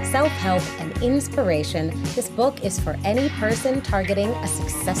how-to, self-help, and inspiration, this book is for any person targeting a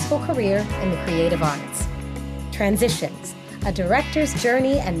successful career in the creative arts. Transitions, a director's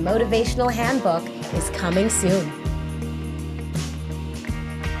journey and motivational handbook, is coming soon.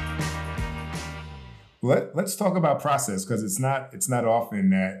 Let's talk about process, because it's not often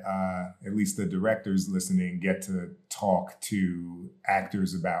that at least the directors listening get to talk to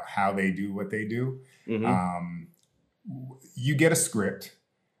actors about how they do what they do. Mm-hmm. You get a script,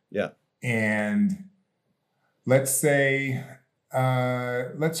 yeah, and let's say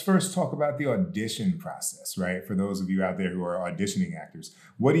let's first talk about the audition process, right? For those of you out there who are auditioning actors,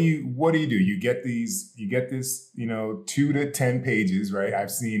 what do you do? You get this, 2 to 10 pages, right?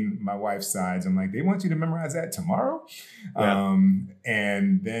 I've seen my wife's sides. I'm like, they want you to memorize that tomorrow. Yeah.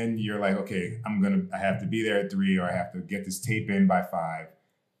 And then you're like, okay, I have to be there at 3, or I have to get this tape in by 5.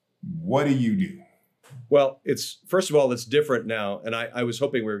 What do you do? Well, first of all, it's different now. And I was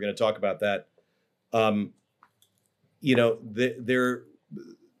hoping we were going to talk about that. There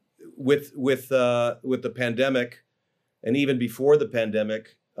with the pandemic, and even before the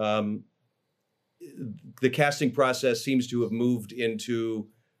pandemic, the casting process seems to have moved into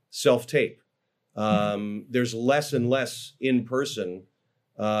self-tape. There's less and less in-person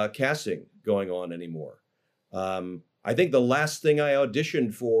casting going on anymore. I think the last thing I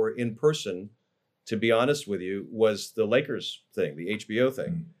auditioned for in person, to be honest with you, was the Lakers thing, the HBO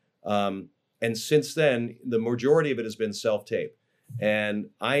thing. And since then, the majority of it has been self-tape. And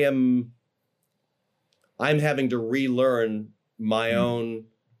I'm having to relearn my own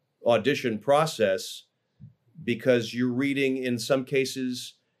audition process, because you're reading, in some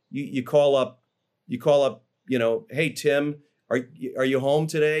cases, you call up, hey, Tim, are you home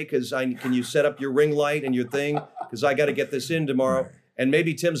today? Can you set up your ring light and your thing? Because I got to get this in tomorrow. Right. And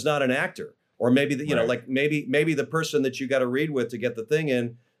maybe Tim's not an actor, or maybe maybe the person that you got to read with to get the thing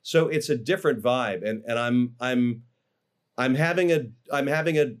in. So it's a different vibe, and I'm having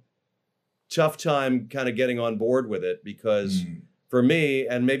a tough time kind of getting on board with it, because for me,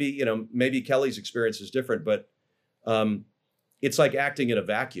 and maybe Kelly's experience is different, but it's like acting in a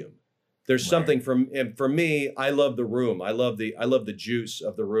vacuum. There's something for me. I love the room. I love the juice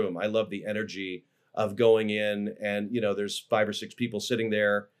of the room. I love the energy of going in, and there's 5 or 6 people sitting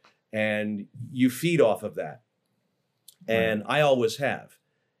there, and you feed off of that. And I always have.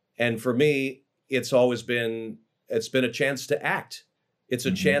 And for me, it's been a chance to act. It's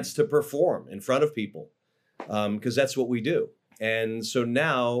a chance to perform in front of people, because that's what we do. And so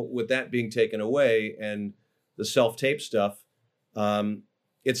now, with that being taken away and the self-tape stuff,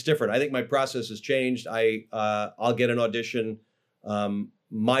 it's different. I think my process has changed. I'll get an audition.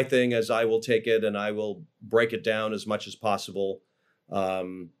 My thing is, I will take it and I will break it down as much as possible.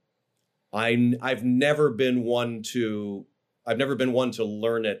 I've never been one to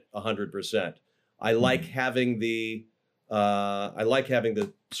learn it 100%. I like having the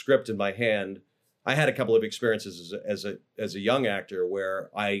script in my hand. I had a couple of experiences as a young actor where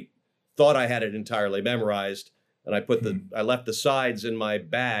I thought I had it entirely memorized, and I left the sides in my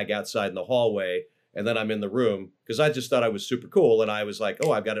bag outside in the hallway, and then I'm in the room because I just thought I was super cool, and I was like,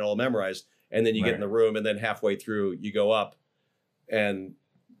 oh, I've got it all memorized. And then you get in the room, and then halfway through you go up, and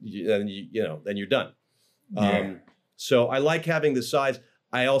then you're done. Yeah. So I like having the sides.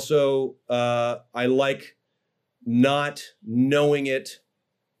 I also I like not knowing it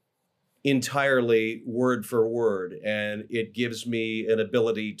entirely word for word, and it gives me an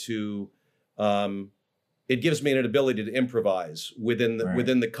ability to improvise within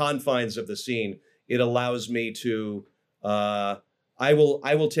the confines of the scene. It allows me to I'll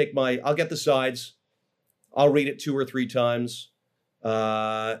get the sides, I'll read it 2 or 3 times,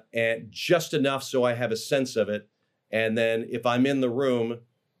 and just enough so I have a sense of it. And then if I'm in the room,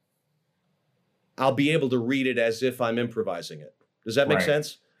 I'll be able to read it as if I'm improvising it. Does that make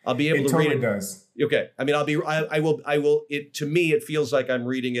sense? I'll be able to read it. It totally does. Okay. I mean, I will, to me, it feels like I'm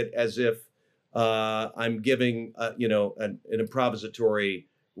reading it as if I'm giving, an improvisatory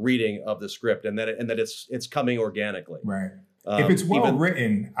reading of the script, and that it's coming organically. Right. If it's well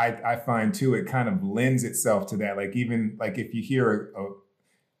written, I find too, it kind of lends itself to that. Like, even like if you hear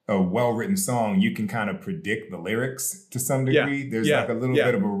a well-written song, you can kind of predict the lyrics to some degree. There's like a little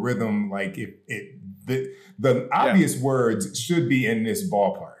bit of a rhythm. Like the obvious words should be in this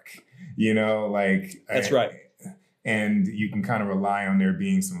ballpark, that's right. And you can kind of rely on there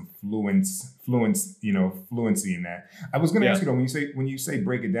being some fluency in that. I was going to ask you though, when you say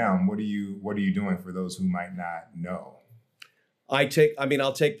break it down, what are you doing for those who might not know? I'll take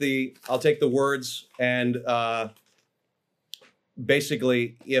the words, and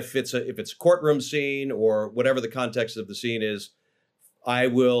basically, if it's a courtroom scene or whatever the context of the scene is,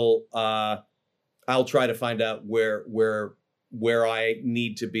 I'll try to find out where I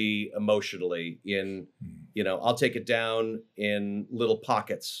need to be emotionally in, I'll take it down in little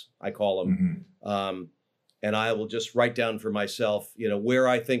pockets, I call them. And I will just write down for myself, where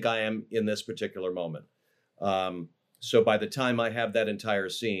I think I am in this particular moment. So by the time I have that entire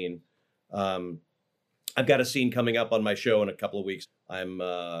scene, I've got a scene coming up on my show in a couple of weeks. I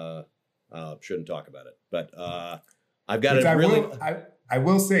shouldn't talk about it, but I've got I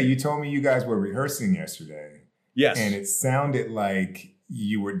will say, you told me you guys were rehearsing yesterday. Yes. And it sounded like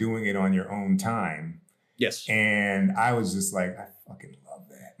you were doing it on your own time. Yes. And I was just like, I fucking love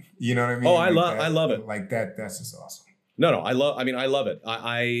that. You know what I mean? Oh, I love it. Like that's just awesome. No, I love it.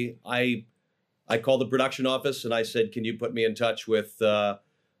 I called the production office and I said, can you put me in touch with,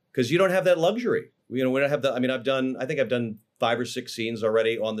 because you don't have that luxury. We don't have that. I mean, I think I've done 5 or 6 scenes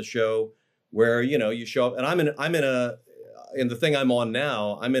already on the show where, you show up, and in the thing I'm on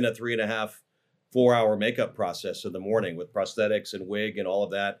now, I'm in a 3.5-4 hour makeup process in the morning with prosthetics and wig and all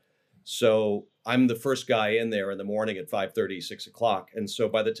of that. So I'm the first guy in there in the morning at 5:30, 6 o'clock. And so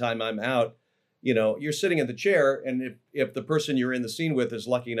by the time I'm out, you're sitting in the chair, and if the person you're in the scene with is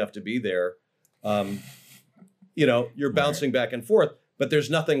lucky enough to be there, you're bouncing back and forth, but there's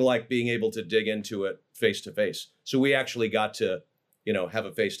nothing like being able to dig into it face to face. So we actually got to, have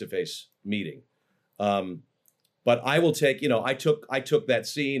a face to face meeting. But I will take, I took that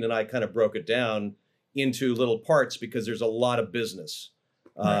scene and I kind of broke it down into little parts because there's a lot of business.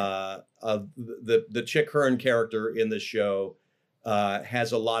 Right. The Chick Hearn character in this show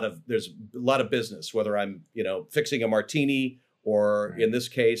there's a lot of business, whether I'm, fixing a martini or in this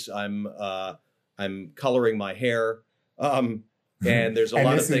case, I'm coloring my hair. And there's a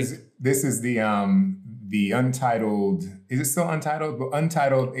lot of things. This is the Untitled, is it still Untitled? But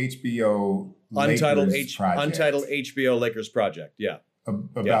Untitled HBO Lakers project. Untitled HBO Lakers project. Yeah.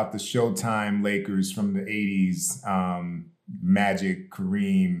 About the Showtime Lakers from the 80s. Magic,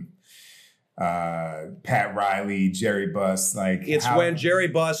 Kareem, Pat Riley, Jerry Buss. When Jerry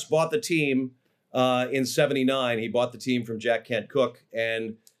Buss bought the team in '79. He bought the team from Jack Kent Cooke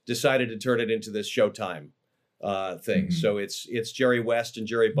and decided to turn it into this Showtime thing. Mm-hmm. So it's Jerry West and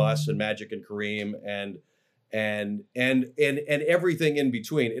Jerry Buss and Magic and Kareem and everything in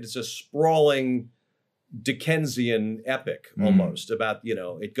between. It's a sprawling Dickensian epic almost about,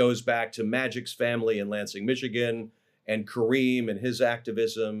 it goes back to Magic's family in Lansing, Michigan, and Kareem and his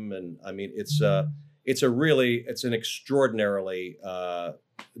activism. And I mean, it's an extraordinarily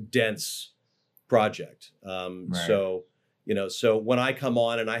dense project. Right. So when I come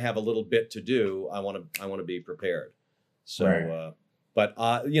on and I have a little bit to do, I want to be prepared. So, right. But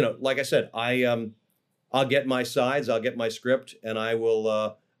like I said, I'll get my sides, I'll get my script, and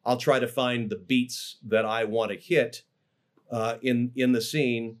I'll try to find the beats that I want to hit in the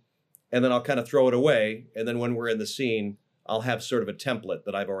scene, and then I'll kind of throw it away. And then when we're in the scene, I'll have sort of a template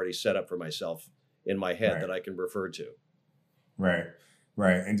that I've already set up for myself in my head that I can refer to. Right.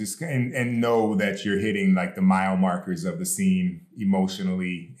 Right. And just and know that you're hitting like the mile markers of the scene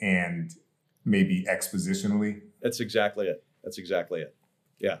emotionally and maybe expositionally. That's exactly it.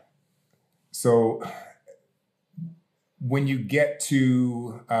 Yeah. So when you get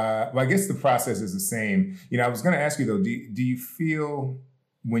to, I guess the process is the same. I was going to ask you though, do you feel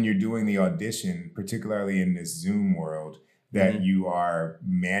when you're doing the audition, particularly in this Zoom world, that you are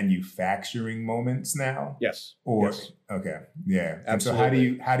manufacturing moments now? Yes. Yes. Okay. Yeah. Absolutely.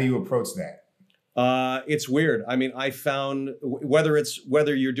 And so how do you approach that? It's weird. I mean, I found whether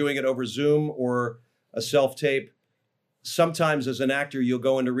you're doing it over Zoom or a self-tape, sometimes as an actor, you'll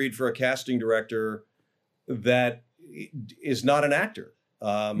go in to read for a casting director that is not an actor.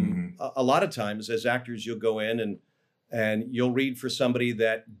 A lot of times as actors, you'll go in and you'll read for somebody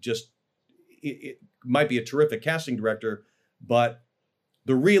that just, it might be a terrific casting director, but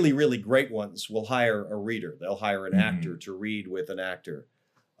the really, really great ones will hire a reader. They'll hire an actor to read with an actor.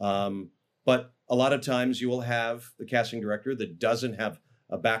 But a lot of times you will have the casting director that doesn't have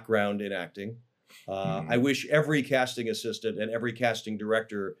a background in acting. I wish every casting assistant and every casting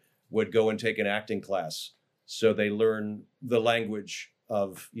director would go and take an acting class so they learn the language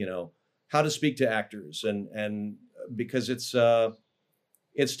of, how to speak to actors and because it's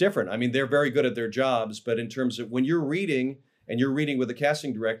different. I mean, they're very good at their jobs, but in terms of when you're reading and you're reading with a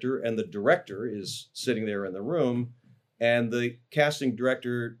casting director and the director is sitting there in the room and the casting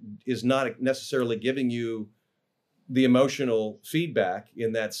director is not necessarily giving you the emotional feedback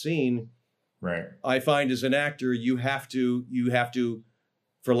in that scene. Right. I find as an actor, you have to,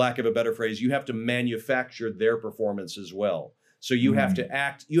 for lack of a better phrase, you have to manufacture their performance as well. So you have to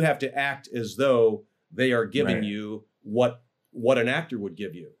act as though they are giving you what an actor would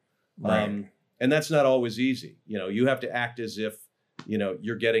give you. Right. And that's not always easy. You have to act as if,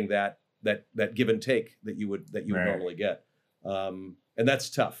 you're getting that give and take that you would normally get. And that's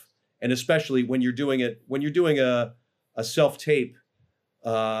tough. And especially when you're doing a self-tape,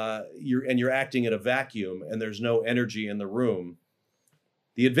 you're acting in a vacuum and there's no energy in the room.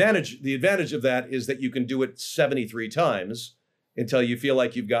 The advantage of that is that you can do it 73 times until you feel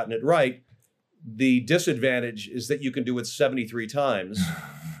like you've gotten it right. The disadvantage is that you can do it 73 times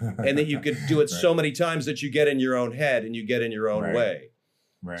and that you could do it so many times that you get in your own head and you get in your own way.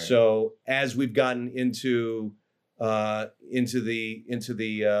 Right. So as we've gotten into the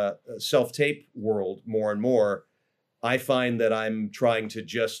self-tape world more and more, I find that I'm trying to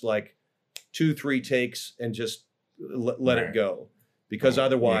just like 2-3 takes and just let it go, because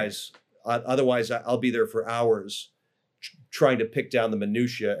otherwise I'll be there for hours trying to pick down the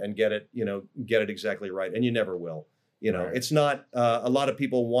minutia and get it exactly right, and you never will. It's not. A lot of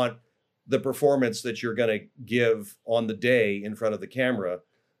people want the performance that you're going to give on the day in front of the camera,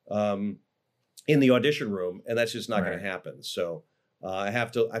 in the audition room, and that's just not going to happen. So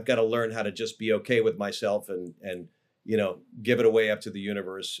I've got to learn how to just be okay with myself and give it away up to the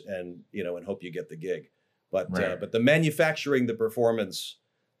universe and hope you get the gig. But the manufacturing the performance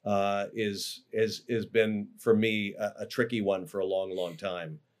is been for me a tricky one for a long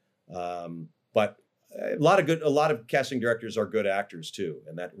time. But a lot of casting directors are good actors too,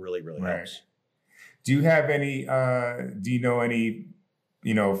 and that really helps. Do you have any? Do you know any?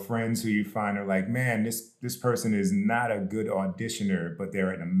 Friends who you find are like, man, this person is not a good auditioner, but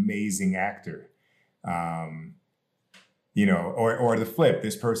they're an amazing actor. Or the flip,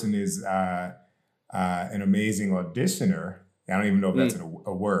 this person is an amazing auditioner. I don't even know if that's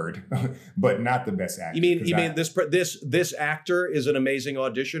a word, but not the best actor. You mean this actor is an amazing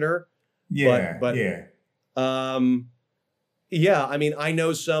auditioner? Yeah, yeah. I mean, I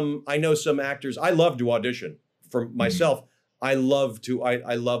know some actors. I love to audition for myself. I love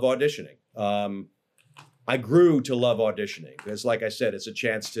auditioning. I grew to love auditioning because, like I said, it's a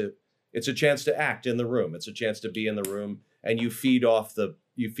chance to act in the room. It's a chance to be in the room, and you feed off the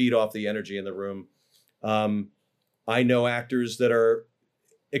energy in the room. I know actors that are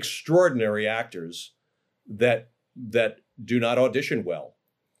extraordinary actors that do not audition well.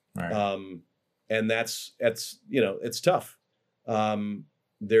 Right. And that's it's tough.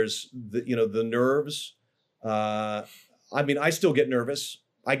 There's the nerves. I mean, I still get nervous.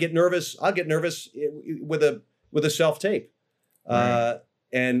 I'll get nervous with a self-tape. Right.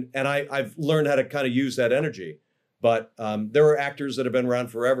 And I've learned how to kind of use that energy. But there are actors that have been around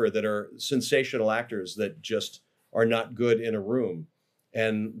forever that are sensational actors that just are not good in a room.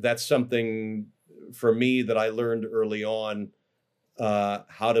 And that's something for me that I learned early on,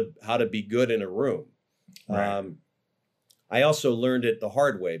 how to be good in a room. Right. I also learned it the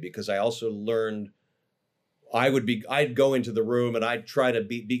hard way because I also learned I'd go into the room and I'd try to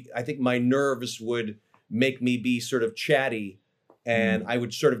be I think my nerves would make me be sort of chatty, and I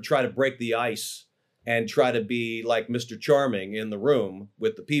would sort of try to break the ice and try to be like Mr. Charming in the room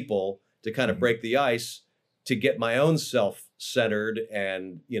with the people to kind of break the ice, to get my own self centered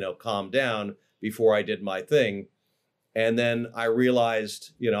and, calm down before I did my thing. And then I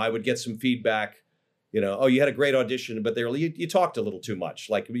realized, I would get some feedback, oh, you had a great audition, but you talked a little too much.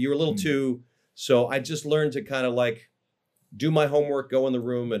 Like you were a little too. So I just learned to kind of like do my homework, go in the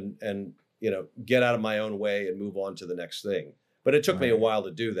room and get out of my own way and move on to the next thing. But it took me a while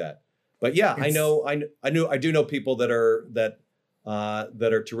to do that. But yeah, I do know people that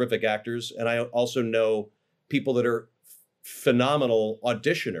are terrific actors. And I also know people that are phenomenal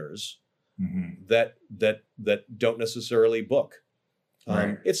auditioners that don't necessarily book.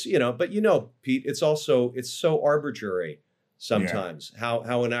 Right. It's, but Pete, it's so arbitrary sometimes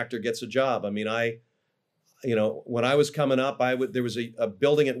how an actor gets a job. I mean, when I was coming up, there was a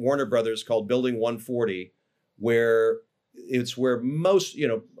building at Warner Brothers called Building 140, where most,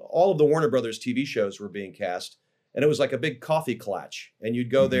 all of the Warner Brothers TV shows were being cast. And it was like a big coffee clutch. And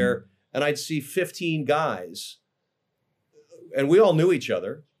you'd go there and I'd see 15 guys and we all knew each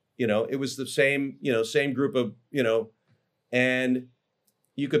other. It was the same group of, and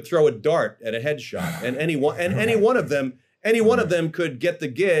you could throw a dart at a headshot and any one of them could get the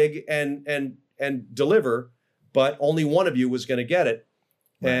gig and deliver, but only one of you was going to get it.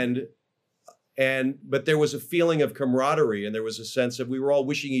 Right. But there was a feeling of camaraderie, and there was a sense of we were all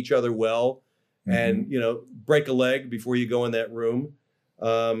wishing each other well, and break a leg before you go in that room,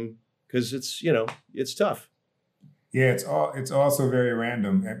 because it's tough. Yeah, it's also very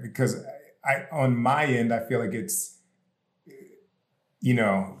random because on my end I feel like it's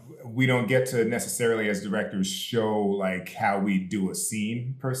we don't get to necessarily as directors show like how we do a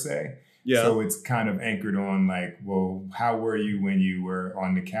scene per se. Yeah. So it's kind of anchored on like, well, how were you when you were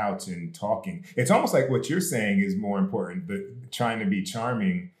on the couch and talking? It's almost like what you're saying is more important, but trying to be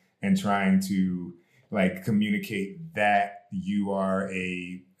charming and trying to like communicate that you are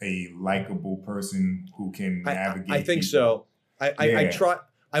a likable person who can navigate. I think people. So.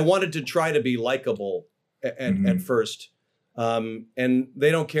 I wanted to try to be likable at first. And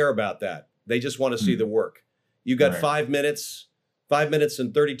they don't care about that. They just want to see the work. You got Right. 5 minutes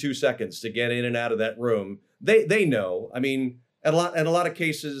and 32 seconds to get in and out of that room. They know. I mean, in a lot of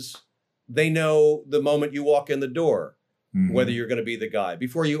cases, they know the moment you walk in the door, Mhm. whether you're going to be the guy.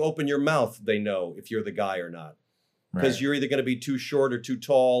 Before you open your mouth, they know if you're the guy or not. Because Right. you're either going to be too short or too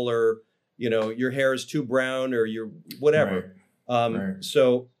tall, or your hair is too brown, or you're whatever. Right.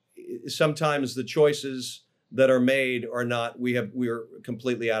 So sometimes the choices that are made are not. We're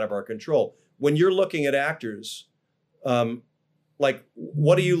completely out of our control. When you're looking at actors, like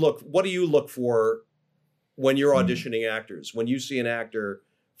what do you look for when you're auditioning actors? When you see an actor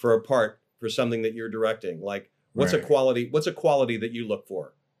for a part for something that you're directing, like what's a Right. quality? What's a quality that you look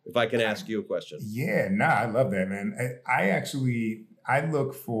for? If I can ask you a question. Yeah, nah, I love that, man. I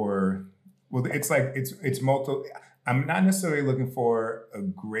look for, well, it's multiple. I'm not necessarily looking for a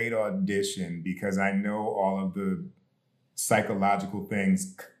great audition because I know all of the psychological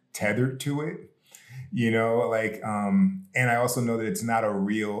things tethered to it, and I also know that it's not a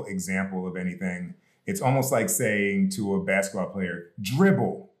real example of anything. It's almost like saying to a basketball player,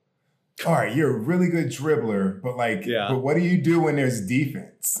 dribble. All right, you're a really good dribbler, but but what do you do when there's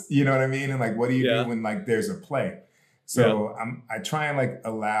defense? You know what I mean? And what do you do when there's a play? So I try and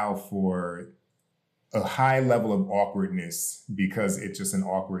allow for a high level of awkwardness because it's just an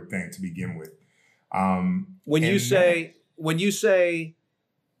awkward thing to begin with. When you say,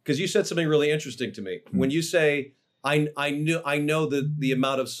 because you said something really interesting to me. When you say, I know the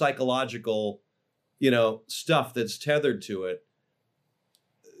amount of psychological, stuff that's tethered to it.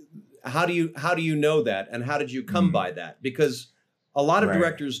 How do you know that, and how did you come by that? Because a lot of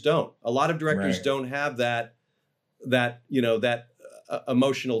directors don't. A lot of directors don't have that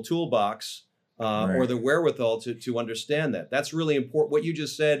emotional toolbox or the wherewithal to understand that. That's really important. What you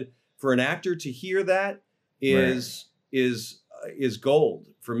just said, for an actor to hear that is gold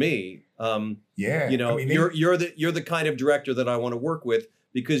for me. Yeah, you're the kind of director that I want to work with,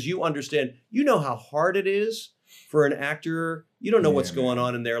 because you understand. You know how hard it is for an actor. You don't know what's going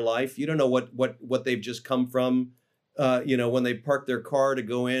on in their life. You don't know what they've just come from. When they park their car to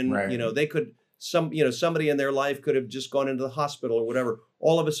go in, they could somebody in their life could have just gone into the hospital or whatever.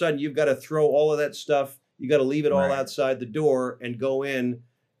 All of a sudden, you've got to throw all of that stuff. You got to leave it all outside the door and go in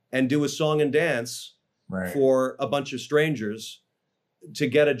and do a song and dance for a bunch of strangers to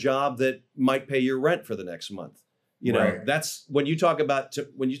get a job that might pay your rent for the next month. That's when you talk about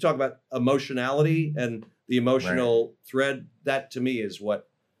emotionality and the emotional thread. That to me is what,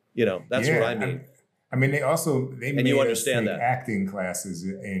 that's what I mean. I mean, they made you us understand take that. acting classes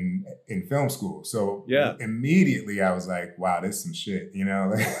in film school. So Yeah. immediately I was like, wow, this is some shit,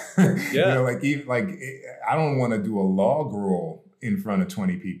 Yeah. I don't want to do a log roll in front of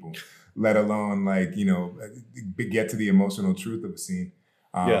 20 people, let alone get to the emotional truth of a scene.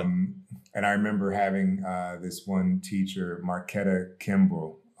 And I remember having this one teacher, Marquetta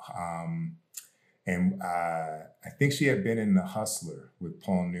Kimball, and I think she had been in The Hustler with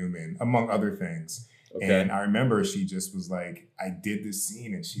Paul Newman, among other things. Okay. And I remember she just was like, I did this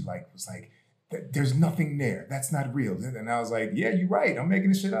scene, and she was like, there's nothing there. That's not real. And I was like, yeah, you're right. I'm making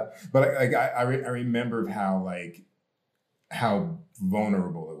this shit up. But I remembered how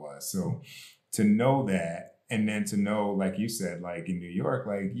vulnerable it was. So to know that, and then to know, like you said, in New York,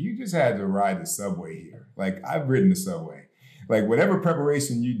 you just had to ride the subway here. I've ridden the subway. Whatever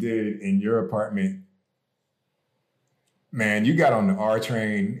preparation you did in your apartment, man, you got on the R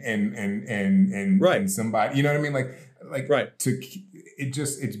train and somebody, you know what I mean?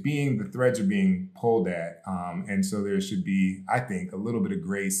 The threads are being pulled at. And so there should be, I think, a little bit of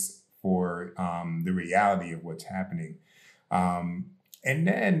grace for the reality of what's happening. And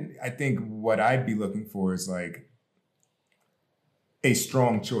then I think what I'd be looking for is a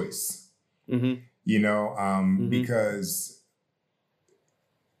strong choice, because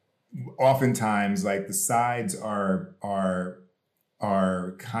oftentimes the sides are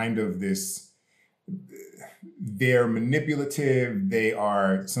kind of this, they're manipulative. They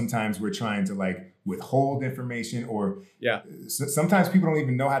are, sometimes we're trying to withhold information, or sometimes people don't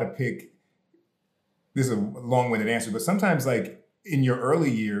even know how to pick. This is a long-winded answer, but sometimes in your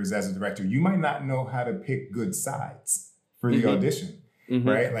early years as a director, you might not know how to pick good sides for the audition,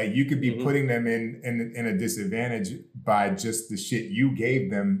 right? You could be putting them in a disadvantage by just the shit you gave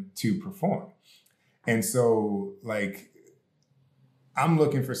them to perform. And so I'm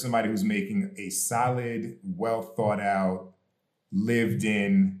looking for somebody who's making a solid, well thought out, lived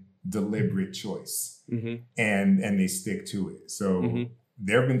in, deliberate choice, and they stick to it. So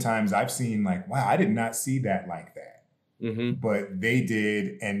there have been times I've seen wow, I did not see that like that. But they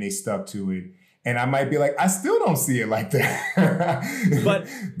did, and they stuck to it. And I might be like, I still don't see it like that. but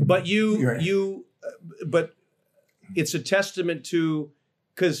Right. but it's a testament to,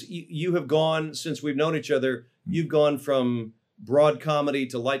 because you have gone, since we've known each other, you've gone from broad comedy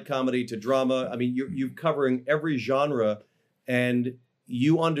to light comedy to drama. I mean, you're covering every genre, and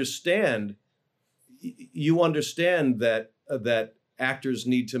you understand that actors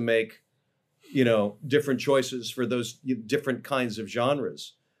need to make, different choices for those different kinds of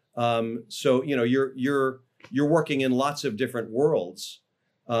genres. So you're working in lots of different worlds,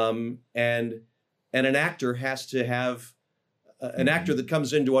 and an actor has to have an actor that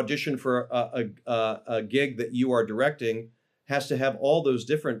comes in to audition for a gig that you are directing has to have all those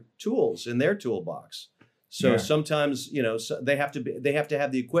different tools in their toolbox. So sometimes they have to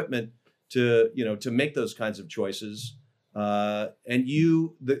have the equipment to make those kinds of choices. And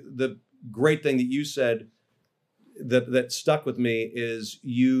the great thing that you said that stuck with me is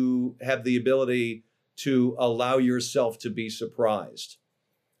you have the ability to allow yourself to be surprised.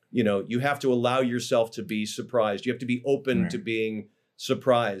 You have to allow yourself to be surprised. You have to be open to being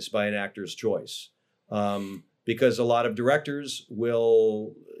surprised by an actor's choice. Because a lot of directors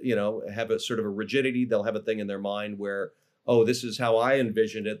will, have a sort of a rigidity. They'll have a thing in their mind where, oh, this is how I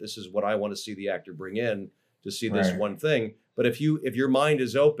envisioned it. This is what I want to see the actor bring in to see this one thing. But if your mind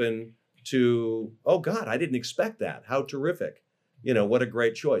is open to, oh God, I didn't expect that. How terrific. What a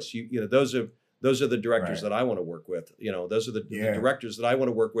great choice. Those are the directors that I want to work with. Those are the directors that I want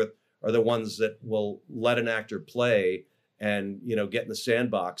to work with are the ones that will let an actor play and, get in the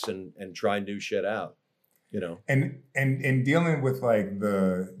sandbox and try new shit out. And dealing with like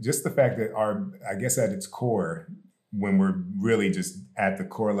the fact that I guess at its core, when we're really just at the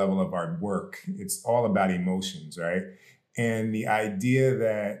core level of our work, it's all about emotions, right? And the idea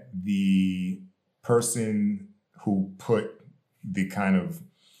that the person who put the kind of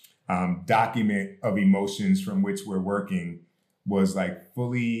document of emotions from which we're working was like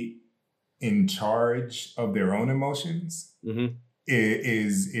fully in charge of their own emotions. Mm-hmm.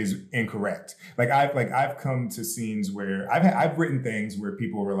 Is incorrect. I've come to scenes where I've written things where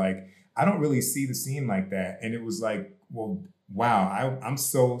people were like, I don't really see the scene like that, and it was like, well, wow, I'm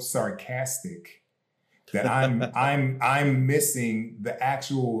so sarcastic that I'm missing the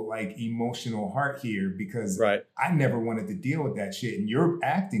actual like emotional heart here because I never wanted to deal with that shit, and you're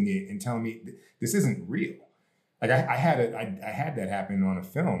acting it and telling me this isn't real. Like I had that happen on a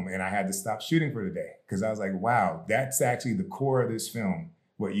film, and I had to stop shooting for the day because I was like, wow, that's actually the core of this film.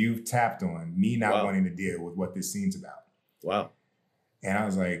 What you've tapped on, me not wanting to deal with what this scene's about. Wow. And I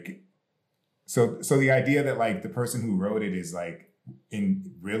was like, so the idea that like the person who wrote it is like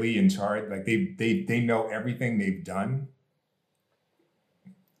really in charge, like they know everything they've done.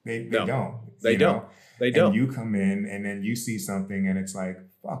 They don't. They don't. And you come in and then you see something and it's like,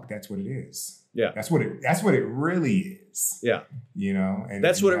 fuck, that's what it is. Yeah. That's what it really is. Yeah. And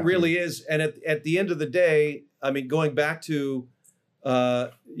that's what it really is. And at the end of the day, I mean, going back to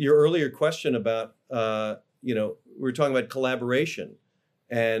your earlier question about, we were talking about collaboration,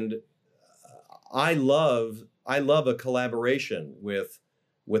 and I love a collaboration with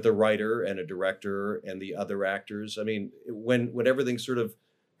a writer and a director and the other actors. I mean, when everything sort of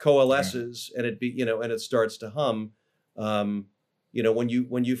coalesces and it starts to hum,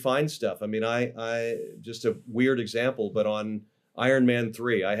 when you find stuff. I mean, I just a weird example, but on Iron Man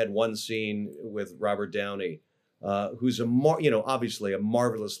 3, I had one scene with Robert Downey, who's obviously a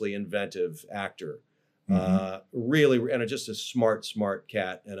marvelously inventive actor, really, and just a smart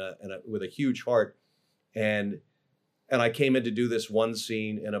cat and with a huge heart. And I came in to do this one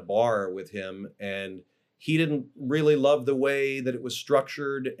scene in a bar with him, and he didn't really love the way that it was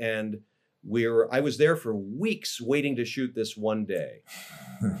structured, and I was there for weeks waiting to shoot this one day.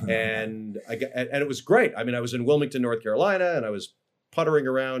 And it was great. I mean, I was in Wilmington, North Carolina, and I was puttering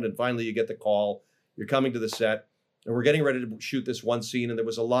around, and finally you get the call. You're coming to the set, and we're getting ready to shoot this one scene, and there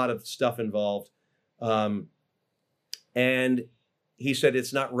was a lot of stuff involved. And he said,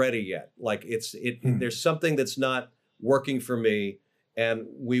 it's not ready yet. Like there's something that's not working for me. And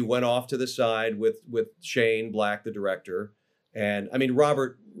we went off to the side with Shane Black, the director. And I mean,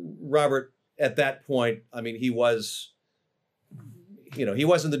 Robert at that point, I mean, he was, he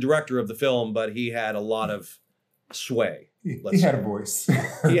wasn't the director of the film, but he had a lot of sway. He had a voice.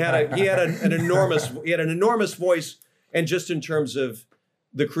 he had an enormous voice. And just in terms of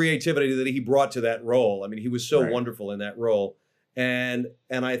the creativity that he brought to that role, I mean, he was so wonderful in that role. And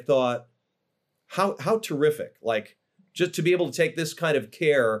I thought, how terrific, like just to be able to take this kind of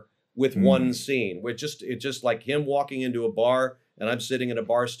care with one scene, it's just like him walking into a bar and I'm sitting in a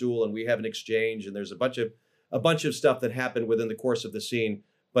bar stool and we have an exchange and there's a bunch of stuff that happened within the course of the scene,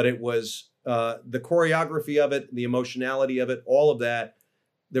 but it was the choreography of it, the emotionality of it, all of that.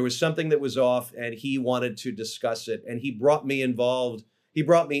 There was something that was off, and he wanted to discuss it, and he brought me involved. He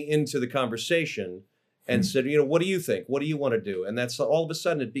brought me into the conversation and said, what do you think? What do you want to do? And that's all of a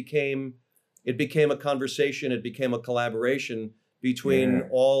sudden it became a conversation. It became a collaboration between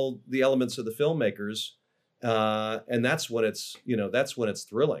all the elements of the filmmakers. And that's when it's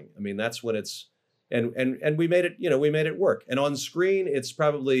thrilling. I mean, that's when it's, and we made it work. And on screen, it's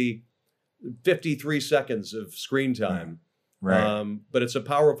probably 53 seconds of screen time. Right. But it's a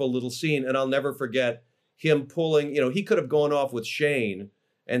powerful little scene. And I'll never forget him pulling, he could have gone off with Shane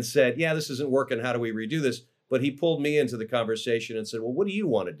and said, yeah, this isn't working. How do we redo this? But he pulled me into the conversation and said, well, what do you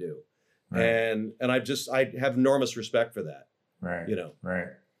want to do? Right. And I have enormous respect for that. Right. Right.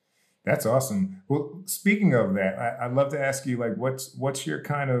 That's awesome. Well, speaking of that, I'd love to ask you, like, what's your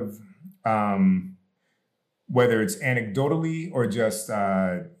kind of, whether it's anecdotally or just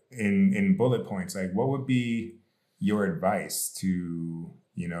in bullet points, like what would be your advice to,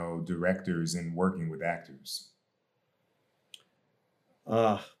 directors and working with actors?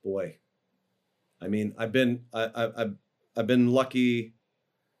 Boy. I mean, I've been lucky.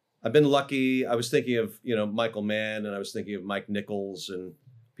 I've been lucky. I was thinking of, Michael Mann, and I was thinking of Mike Nichols, and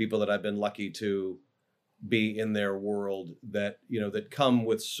people that I've been lucky to be in their world that, that come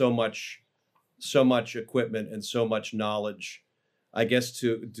with so much equipment and so much knowledge. I guess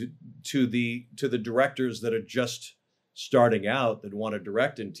to the directors that are just starting out, that want to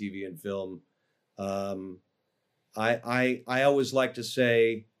direct in TV and film, I always like to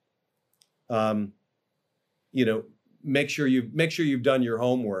say, make sure you've done your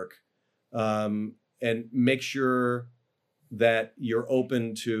homework, and make sure that you're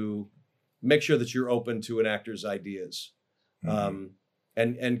open to an actor's ideas,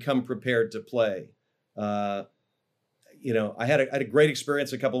 and come prepared to play. I had a great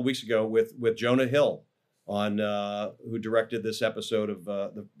experience a couple of weeks ago with Jonah Hill on who directed this episode of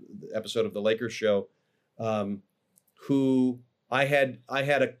the episode of the Lakers show, who I had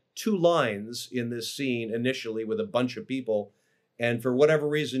two lines in this scene initially with a bunch of people, and for whatever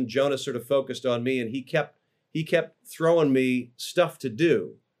reason Jonah sort of focused on me, and he kept throwing me stuff to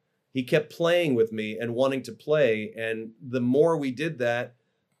do. He kept playing with me and wanting to play, and the more we did that,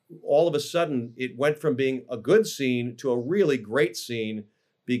 all of a sudden it went from being a good scene to a really great scene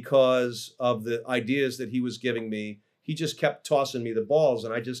because of the ideas that he was giving me. He just kept tossing me the balls,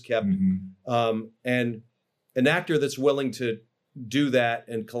 and I just kept and an actor that's willing to do that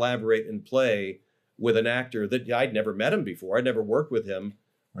and collaborate and play with an actor that I'd never met him before. I'd never worked with him.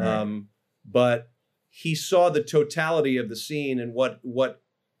 Right. But he saw the totality of the scene and what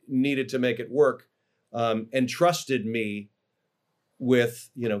needed to make it work, and trusted me with,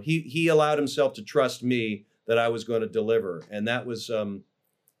 he allowed himself to trust me that I was going to deliver. And that was,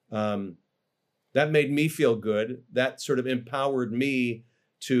 that made me feel good. That sort of empowered me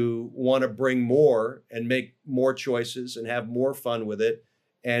to want to bring more and make more choices and have more fun with it.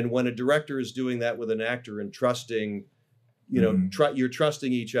 And when a director is doing that with an actor and trusting, you're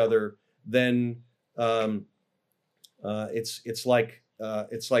trusting each other, then it's like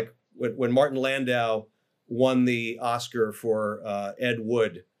when Martin Landau won the Oscar for Ed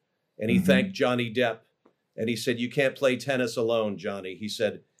Wood, and he thanked Johnny Depp, and he said, "You can't play tennis alone, Johnny." He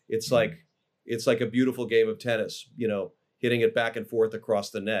said, "It's like a beautiful game of tennis, hitting it back and forth across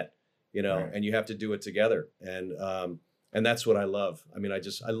the net, right. And you have to do it together." And that's what I love. I mean, I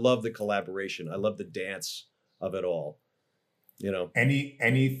love the collaboration. I love the dance of it all.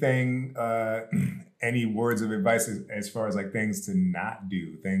 Anything, any words of advice as far as like things to not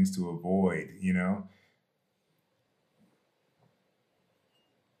do, things to avoid,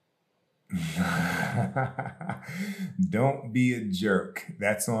 Don't be a jerk.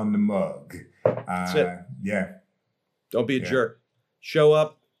 That's on the mug. That's it. Yeah. Don't be a jerk. Show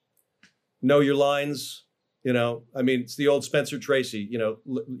up. Know your lines. It's the old Spencer Tracy.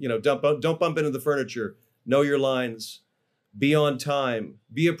 Don't bump into the furniture. Know your lines. Be on time.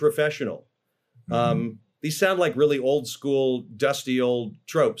 Be a professional. These sound like really old school, dusty old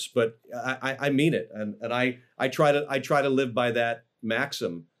tropes, but I mean it, and I try to live by that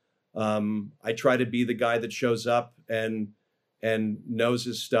maxim. I try to be the guy that shows up and knows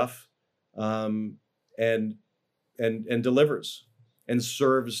his stuff, and delivers and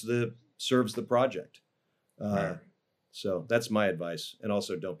serves the project. Right. So that's my advice. And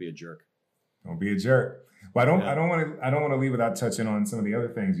also, don't be a jerk. Don't be a jerk. Well, I don't want to leave without touching on some of the other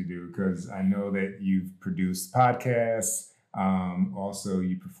things you do, because I know that you've produced podcasts. Also,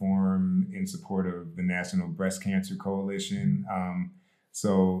 you perform in support of the National Breast Cancer Coalition.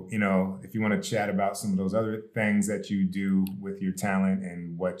 So, if you want to chat about some of those other things that you do with your talent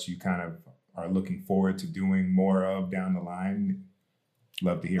and what you kind of are looking forward to doing more of down the line?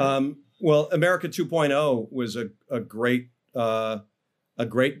 Love to hear. Well, America 2.0 was a great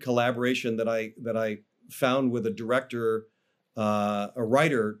collaboration that I found with a director, a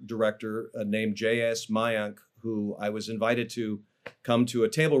writer director named J.S. Mayank, who I was invited to come to a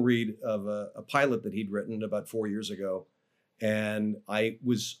table read of a pilot that he'd written about 4 years ago. And I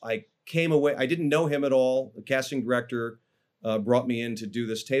came away, I didn't know him at all. The casting director brought me in to do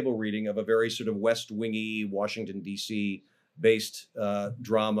this table reading of a very sort of West Wingy, Washington, D.C. based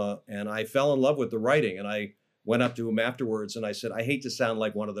drama. And I fell in love with the writing. And I went up to him afterwards and I said, I hate to sound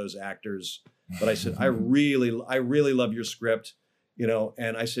like one of those actors, but I said, I really love your script, you know.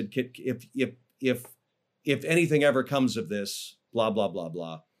 And I said, if anything ever comes of this, blah, blah, blah,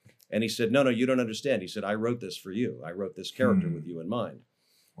 blah. And he said, no, you don't understand. He said, I wrote this for you. I wrote this character with you in mind.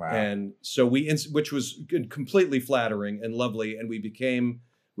 Wow. And so which was completely flattering and lovely. And we became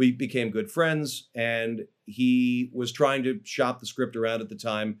good friends. And he was trying to shop the script around at the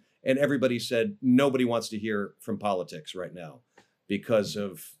time. And everybody said, nobody wants to hear from politics right now because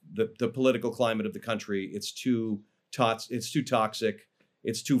of the political climate of the country. It's too toxic.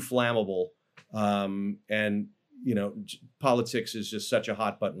 It's too flammable. And, you know, politics is just such a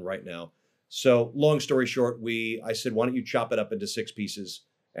hot button right now. So long story short, I said, why don't you chop it up into 6 pieces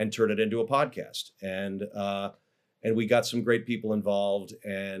and turn it into a podcast? And we got some great people involved.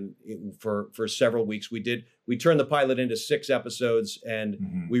 And for several weeks, we turned the pilot into 6 episodes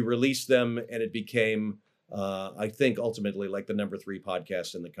and we released them, and it became, I think ultimately like the number 3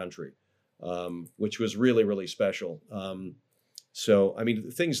 podcast in the country, which was really, really special. So, I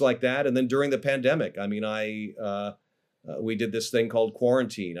mean, things like that. And then during the pandemic, I mean, we did this thing called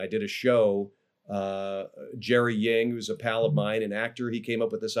Quarantine. I did a show, Jerry Ying, who's a pal of mine, an actor, he came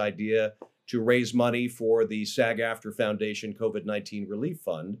up with this idea to raise money for the SAG-AFTRA Foundation COVID-19 Relief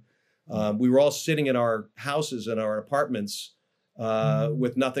Fund. We were all sitting in our houses and our apartments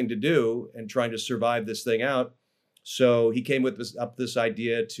with nothing to do and trying to survive this thing out. So he came with this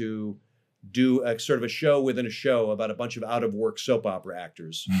idea to do a sort of a show within a show about a bunch of out of work soap opera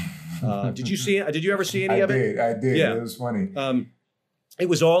actors. Did you ever see any of it? I did. Yeah. It was funny. It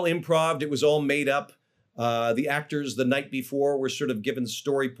was all improv. It was all made up. The actors the night before were sort of given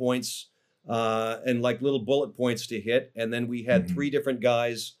story points and like little bullet points to hit. And then we had 3 different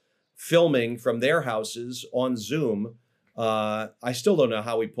guys filming from their houses on Zoom. I still don't know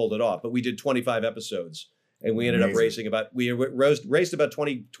how we pulled it off, but we did 25 episodes. And we ended up raising raised about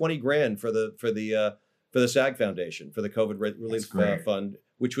 20 grand for the SAG Foundation, for the COVID Relief Fund,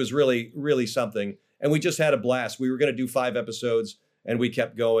 which was really, really something. And we just had a blast. We were going to do 5 episodes, and we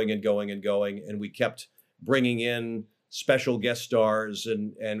kept going and going and going, and we kept bringing in special guest stars,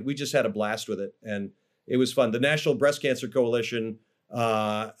 and we just had a blast with it, and it was fun. The National Breast Cancer Coalition,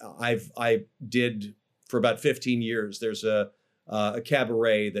 I did for about 15 years. There's a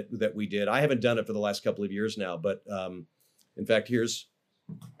cabaret that we did. I haven't done it for the last couple of years now, but in fact, it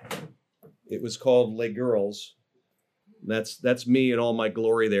was called Les Girls. That's me in all my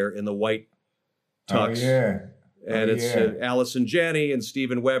glory there in the white tux. Oh, yeah. And it's Allison Janney and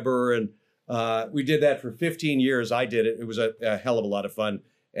Steven Weber. And we did that for 15 years. I did it. It was a hell of a lot of fun.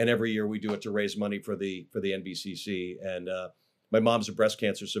 And every year we do it to raise money for the NBCC. And my mom's a breast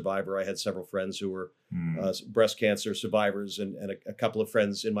cancer survivor. I had several friends who were breast cancer survivors, and a couple of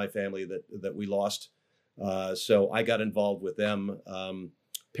friends in my family that we lost. So I got involved with them.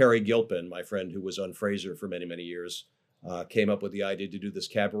 Perry Gilpin, my friend who was on Frasier for many, many years, came up with the idea to do this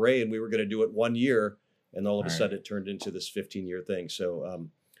cabaret, and we were going to do it 1 year, and all of a sudden it turned into this 15-year thing. So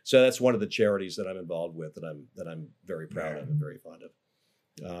so that's one of the charities that I'm involved with that I'm very proud of and very fond of.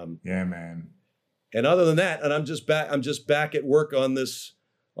 Yeah, man. And other than that, and I'm just back at work on the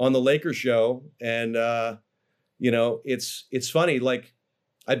Lakers show. And, it's funny, like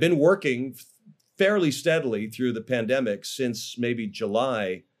I've been working fairly steadily through the pandemic since maybe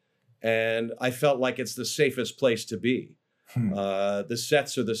July. And I felt like it's the safest place to be. The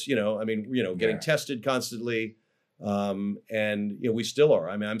sets are this, getting tested constantly. And we still are.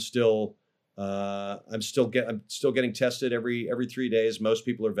 I mean, I'm still getting tested every 3 days. Most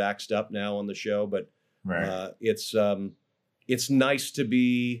people are vaxxed up now on the show, but it's nice to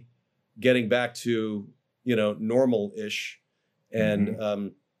be getting back to normal-ish.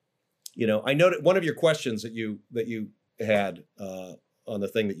 And I noted one of your questions that you had on the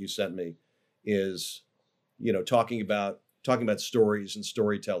thing that you sent me is talking about stories and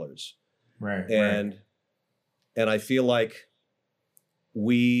storytellers, right? And I feel like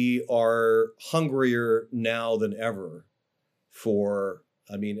we are hungrier now than ever for,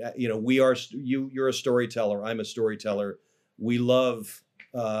 you're a storyteller. I'm a storyteller. We love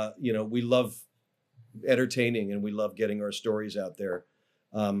we love entertaining and we love getting our stories out there.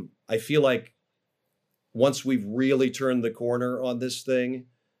 I feel like once we've really turned the corner on this thing,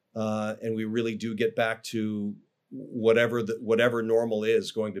 and we really do get back to whatever normal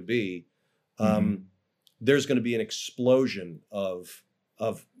is going to be, there's going to be an explosion of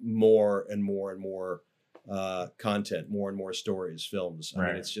more and more and more content, more and more stories, films. I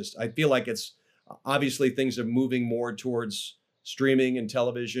mean, it's just, I feel like it's obviously things are moving more towards streaming and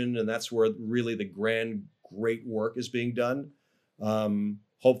television, and that's where really the great work is being done.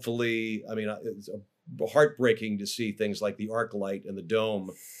 Hopefully, I mean, it's heartbreaking to see things like the ArcLight and the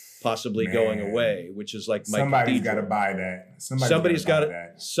Dome possibly going away, which is like somebody's got to buy that. Somebody's got to.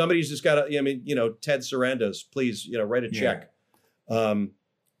 Somebody's just got to. I mean, Ted Sarandos, please, write a check.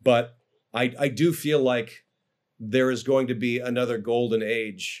 But I do feel like there is going to be another golden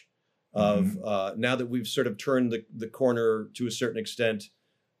age of now that we've sort of turned the corner to a certain extent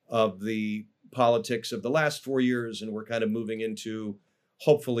of the politics of the last 4 years, and we're kind of moving into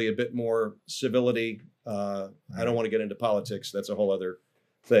hopefully a bit more civility. I don't want to get into politics; that's a whole other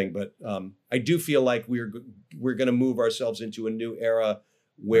thing. But I do feel like we're going to move ourselves into a new era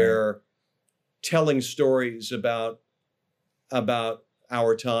where telling stories about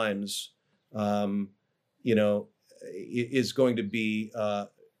our times, is going to be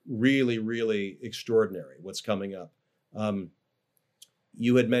really, really extraordinary. What's coming up?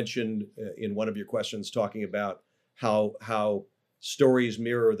 You had mentioned in one of your questions talking about how stories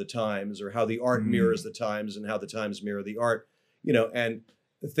mirror the times, or how the art mirrors the times, and how the times mirror the art. And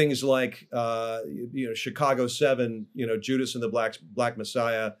things like Chicago 7, Judas and the Black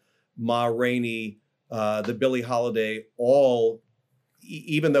Messiah, Ma Rainey, the Billie Holiday, all,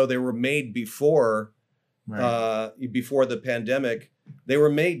 even though they were made before the pandemic, they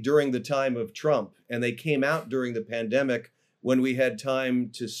were made during the time of Trump, and they came out during the pandemic when we had time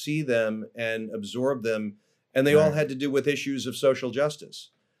to see them and absorb them, and they all had to do with issues of social justice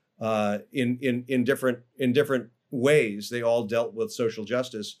in different ways. They all dealt with social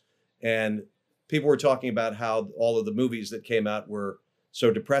justice, and people were talking about how all of the movies that came out were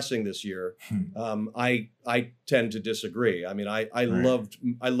so depressing this year. I tend to disagree. I mean, I loved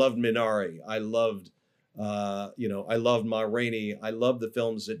Minari. I loved Ma Rainey. I love the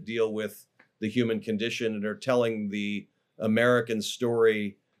films that deal with the human condition and are telling the American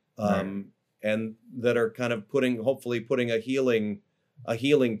story, and that are kind of hopefully putting a healing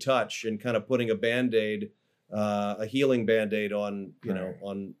touch, and kind of putting a healing Band-Aid on,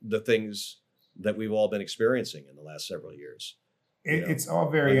 on the things that we've all been experiencing in the last several years. It's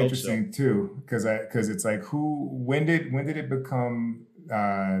all very interesting too, because it's like, when did it become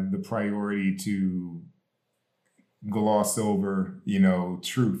the priority to gloss over,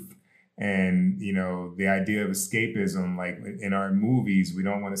 truth, and the idea of escapism? Like in our movies, we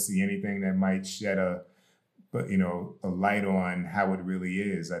don't want to see anything that might shed a light on how it really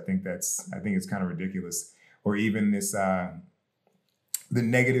is. I think it's kind of ridiculous. Or even this the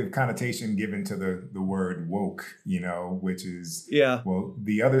negative connotation given to the word woke, which is, well,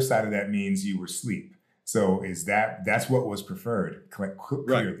 the other side of that means you were asleep. So that's what was preferred,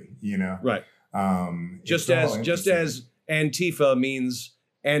 clearly, Right. Just as Antifa means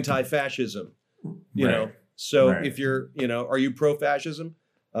anti-fascism, you know. So if you're, are you pro-fascism?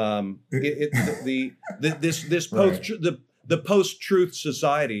 The post-truth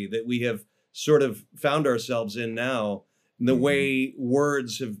society that we have sort of found ourselves in now, the way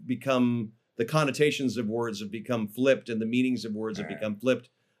words have become, the connotations of words have become flipped, and the meanings of words have become flipped.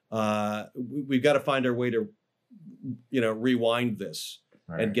 We've got to find our way to, rewind this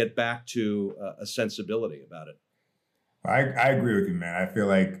and get back to a sensibility about it. I agree with you, man. I feel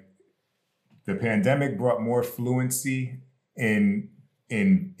like the pandemic brought more fluency in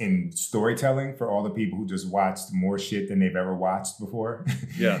storytelling for all the people who just watched more shit than they've ever watched before.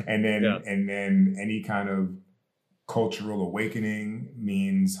 Yeah. and then any kind of cultural awakening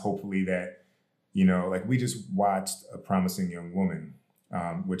means hopefully that, like we just watched A Promising Young Woman,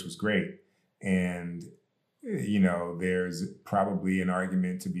 which was great. And, there's probably an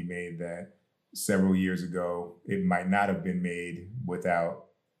argument to be made that several years ago, it might not have been made without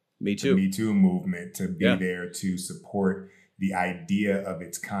Me Too. the Me Too movement to be there to support the idea of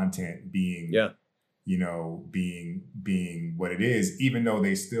its content being, being what it is, even though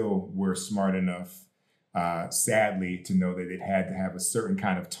they still were smart enough, sadly, to know that it had to have a certain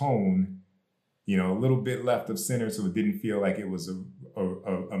kind of tone, a little bit left of center, so it didn't feel like it was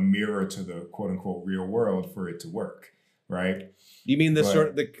a mirror to the quote unquote real world for it to work, right? You mean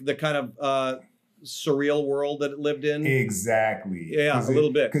the kind of surreal world that it lived in? Exactly. Yeah, a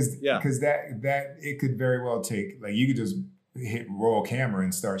little bit. Because that it could very well take, like, you could just hit roll camera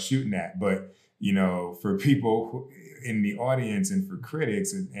and start shooting that. But, you know, for people in the audience and for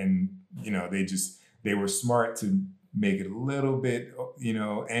critics and you know, they were smart to make it a little bit, you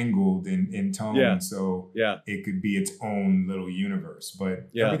know, angled in tone. So it could be its own little universe. But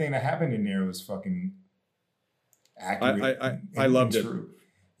everything that happened in there was fucking accurate. I loved it. True,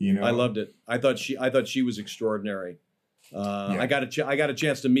 you know, I loved it. I thought she was extraordinary. I got a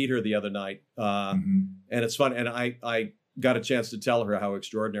chance to meet her the other night, and it's fun. And I got a chance to tell her how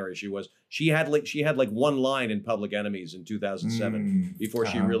extraordinary she was. She had like one line in Public Enemies in 2007 before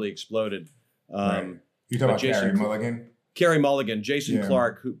she really exploded. Right. You talking about Carey Mulligan? Carey Mulligan, Jason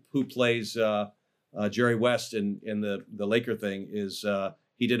Clarke, who plays Jerry West in the Laker thing, is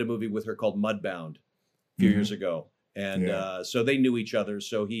he did a movie with her called Mudbound a few years ago, and so they knew each other.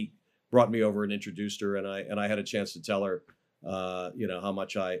 So he brought me over and introduced her, and I had a chance to tell her, you know, how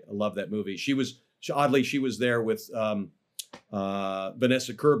much I love that movie. She was there with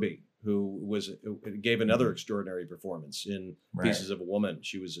Vanessa Kirby, who gave another extraordinary performance in Pieces of a Woman.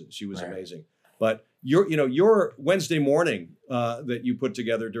 She was amazing. But your Wednesday morning that you put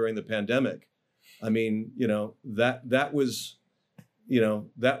together during the pandemic, I mean, you know, that was, you know,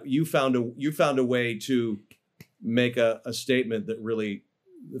 that you found a way to make a statement that really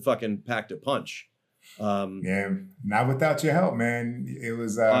fucking packed a punch. Not without your help, man. It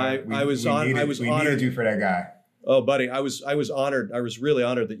was I was honored. Needed you for that guy. Oh, buddy, I was honored. I was really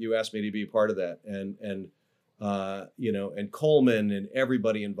honored that you asked me to be a part of that, and you know, and Coleman and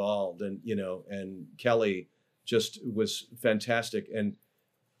everybody involved, and you know, and Kelly just was fantastic. And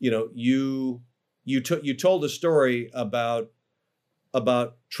you know, you told a story about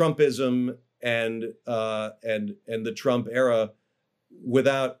Trumpism and the Trump era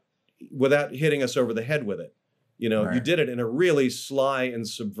without hitting us over the head with it. You know, you did it in a really sly and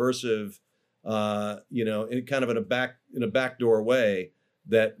subversive, you know, in kind of in a backdoor way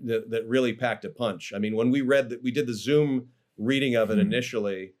that really packed a punch. I mean, when we did the Zoom reading of it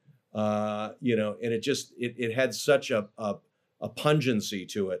initially, you know, and it had such a pungency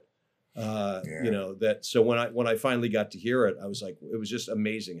to it, you know, that so when I finally got to hear it, I was like, it was just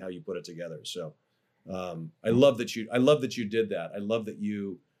amazing how you put it together. So I love that you did that. I love that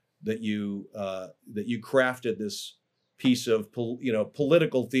you crafted this piece of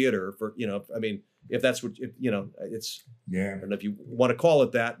political theater for, you know, I mean, if that's what, you know, it's, I don't know if you want to call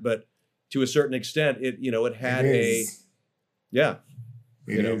it that, but to a certain extent, it had it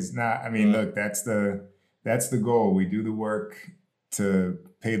is not, I mean, look, that's the goal. We do the work to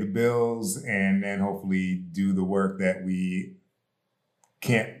pay the bills and then hopefully do the work that we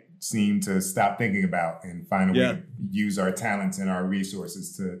can't seem to stop thinking about and find a way to use our talents and our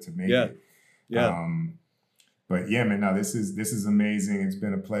resources to make it. But yeah, man, no, this is amazing. It's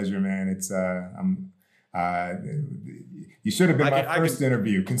been a pleasure, man. It's you should have been my first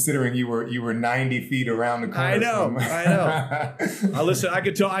interview, considering you were 90 feet around the corner. I know. Listen, I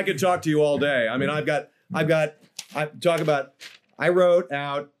could talk to you all day. I mean, I wrote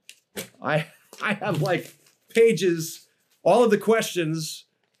out, I have like pages, all of the questions.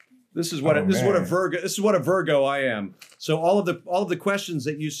 This is what a Virgo I am. So all of the questions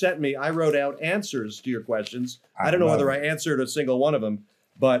that you sent me, I wrote out answers to your questions. I don't know whether I answered a single one of them,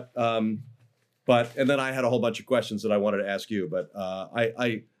 but and then I had a whole bunch of questions that I wanted to ask you. But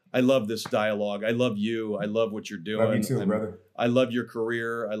I love this dialogue. I love you. I love what you're doing. Love you too, brother. I love your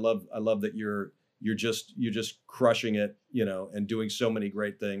career. I love that you're just crushing it, you know, and doing so many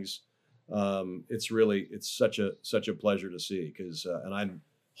great things. It's such a pleasure to see, because and I'm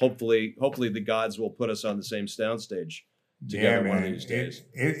hopefully the gods will put us on the same soundstage together one of these days.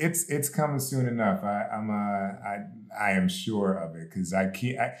 It's coming soon enough. I am sure of it, because I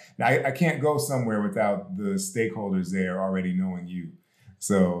can't go somewhere without the stakeholders there already knowing you.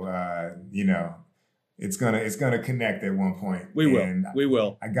 So you know, it's gonna connect at one point. We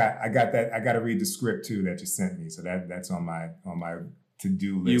will. I got that. I got to read the script too that you sent me. So that's on my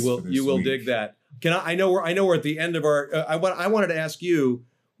to-do list. You will dig that. I know we're at the end of our. I wanted to ask you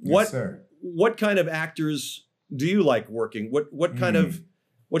what kind of actors do you like working? What kind of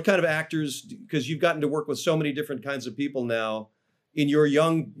actors? Because you've gotten to work with so many different kinds of people now in your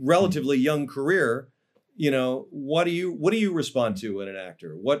relatively young career. You know, what do you respond to in an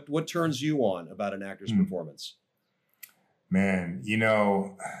actor? What turns you on about an actor's performance? Man, you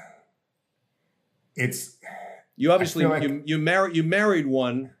know, it's you obviously you married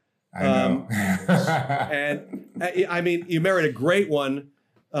one. I know. And I mean, you married a great one.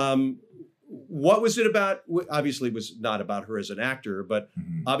 What was it about? Obviously, it was not about her as an actor, but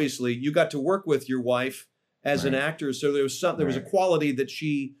obviously you got to work with your wife as an actor. So there was a quality that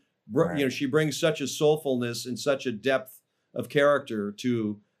she, you know, she brings such a soulfulness and such a depth of character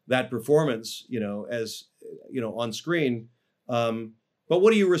to that performance, as on screen. But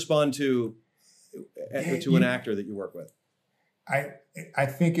what do you respond to an actor that you work with? I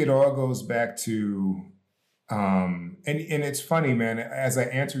think it all goes back to, and it's funny, man. As I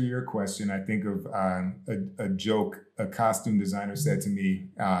answer your question, I think of a joke a costume designer said to me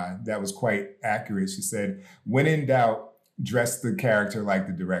that was quite accurate. She said, "When in doubt, dress the character like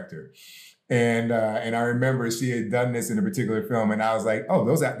the director." And I remember she had done this in a particular film, and I was like, "Oh,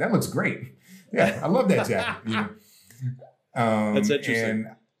 that looks great. Yeah, I love that jacket." That's interesting.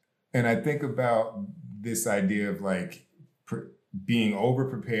 And I think about this idea of like being over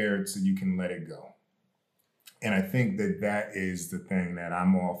prepared so you can let it go. And I think that is the thing that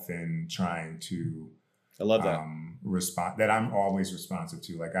I'm often trying to, I love that. Respond, that I'm always responsive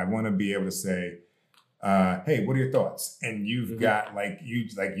to. Like, I want to be able to say, hey, what are your thoughts? And you've got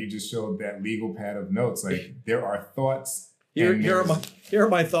you just showed that legal pad of notes. Like, there are thoughts. Here are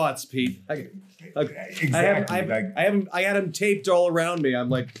my thoughts, Pete. Exactly. I had them taped all around me. I'm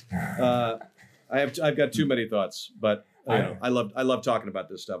like, I've got too many thoughts, but I love talking about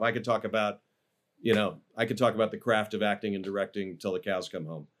this stuff. I could talk about the craft of acting and directing till the cows come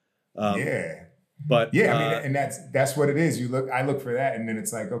home. But I mean, and that's what it is. I look for that, and then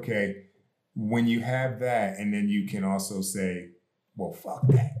it's like, okay, when you have that, and then you can also say, well, fuck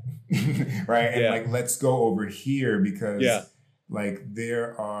that. Right. And like, let's go over here, because like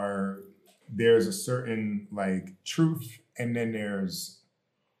there's a certain like truth, and then there's,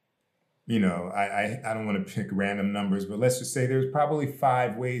 I don't want to pick random numbers, but let's just say there's probably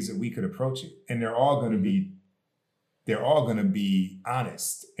 5 ways that we could approach it, and they're all going to be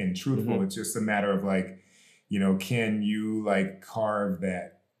honest and truthful. It's just a matter of like, can you like carve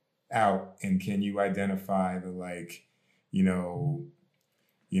that out, and can you identify the like,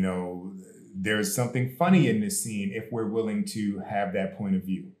 there's something funny in this scene if we're willing to have that point of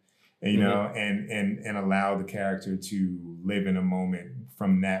view, and allow the character to live in a moment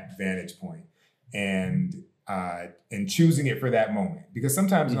from that vantage point, and choosing it for that moment. Because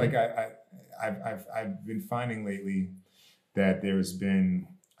sometimes like I've been finding lately that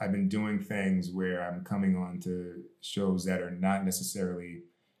I've been doing things where I'm coming on to shows that are not necessarily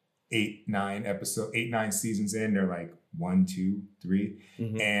 8-9 seasons in. They're like 1, 2, 3.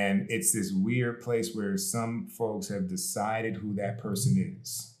 And it's this weird place where some folks have decided who that person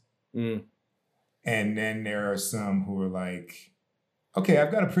is. And then there are some who are like, okay,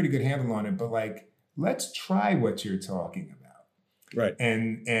 I've got a pretty good handle on it, but like, let's try what you're talking about. Right.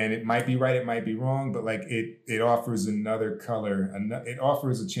 And it might be right, it might be wrong, but like it offers another color, it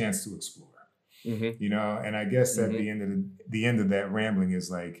offers a chance to explore. And I guess at the end of that rambling is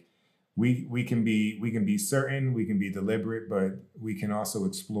like, we can be certain, we can be deliberate, but we can also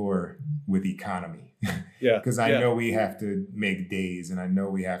explore with economy. Because I know we have to make days, and I know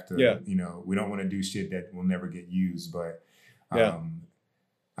we have to, we don't want to do shit that will never get used, but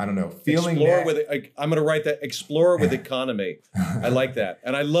I don't know. Feeling explore that, with it. I'm going to write that. Explore with economy. I like that,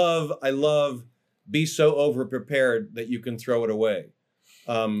 and I love be so over prepared that you can throw it away.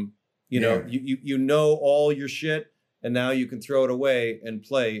 You know all your shit, and now you can throw it away and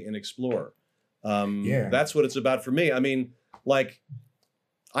play and explore. That's what it's about for me. I mean, like,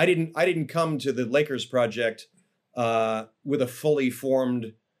 I didn't come to the Lakers project with a fully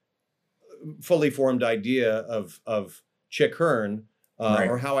formed idea of Chick Hearn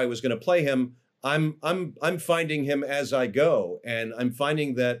or how I was going to play him. I'm finding him as I go, and I'm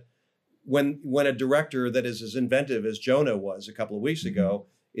finding that when a director that is as inventive as Jonah was a couple of weeks ago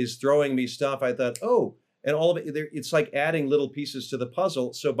is throwing me stuff, I thought, and all of it, it's like adding little pieces to the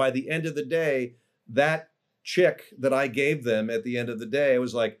puzzle. So by the end of the day, that chick that I gave them at the end of the day, I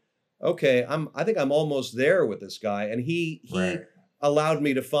was like, okay, I think I'm almost there with this guy. And he allowed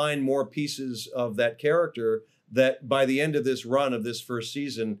me to find more pieces of that character that by the end of this run of this first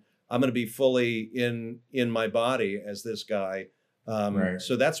season, I'm going to be fully in my body as this guy.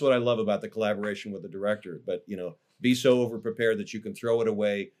 So that's what I love about the collaboration with the director. But, be so over prepared that you can throw it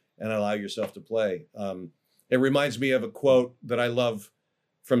away and allow yourself to play. It reminds me of a quote that I love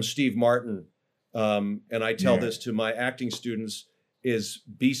from Steve Martin. And I tell this to my acting students is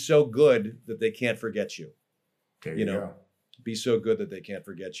be so good that they can't forget you. There you go. Be so good that they can't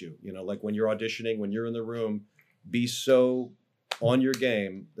forget you. Like when you're auditioning, when you're in the room, be so on your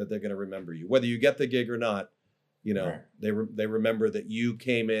game that they're going to remember you. Whether you get the gig or not, they remember that you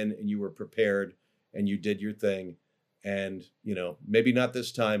came in and you were prepared and you did your thing. And, maybe not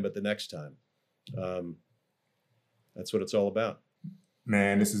this time, but the next time. That's what it's all about.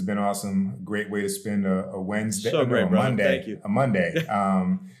 Man, this has been awesome. Great way to spend a Wednesday. So great, a brother. Monday. Thank you. A Monday.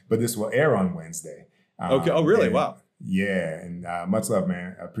 But this will air on Wednesday. Okay. Oh, really? Wow. Yeah, and much love,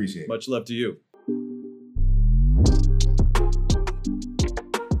 man. I appreciate it. Much love to you.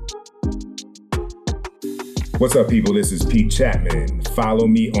 What's up, people? This is Pete Chapman. Follow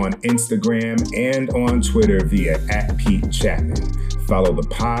me on Instagram and on Twitter via @PeteChapman. Follow the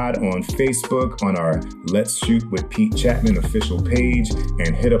pod on Facebook on our Let's Shoot with Pete Chapman official page,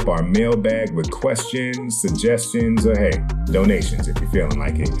 and hit up our mailbag with questions, suggestions, or hey, donations if you're feeling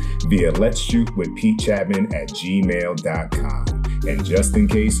like it, via letshootwithpetechapman@gmail.com. And just in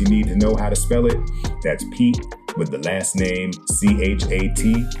case you need to know how to spell it, that's Pete with the last name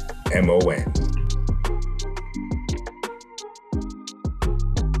CHATMON.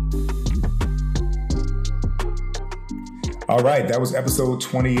 All right, that was episode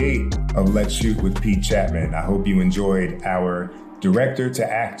 28 of Let's Shoot with Pete Chapman. I hope you enjoyed our director to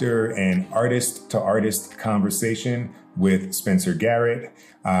actor and artist to artist conversation with Spencer Garrett.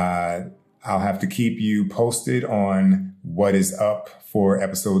 I'll have to keep you posted on what is up for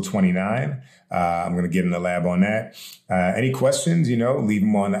episode 29. I'm going to get in the lab on that. Any questions, leave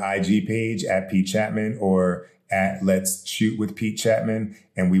them on the IG page @Pete Chapman or @Let's Shoot with Pete Chapman,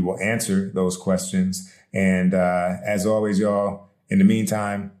 and we will answer those questions. And as always, y'all, in the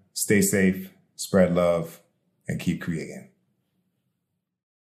meantime, stay safe, spread love, and keep creating.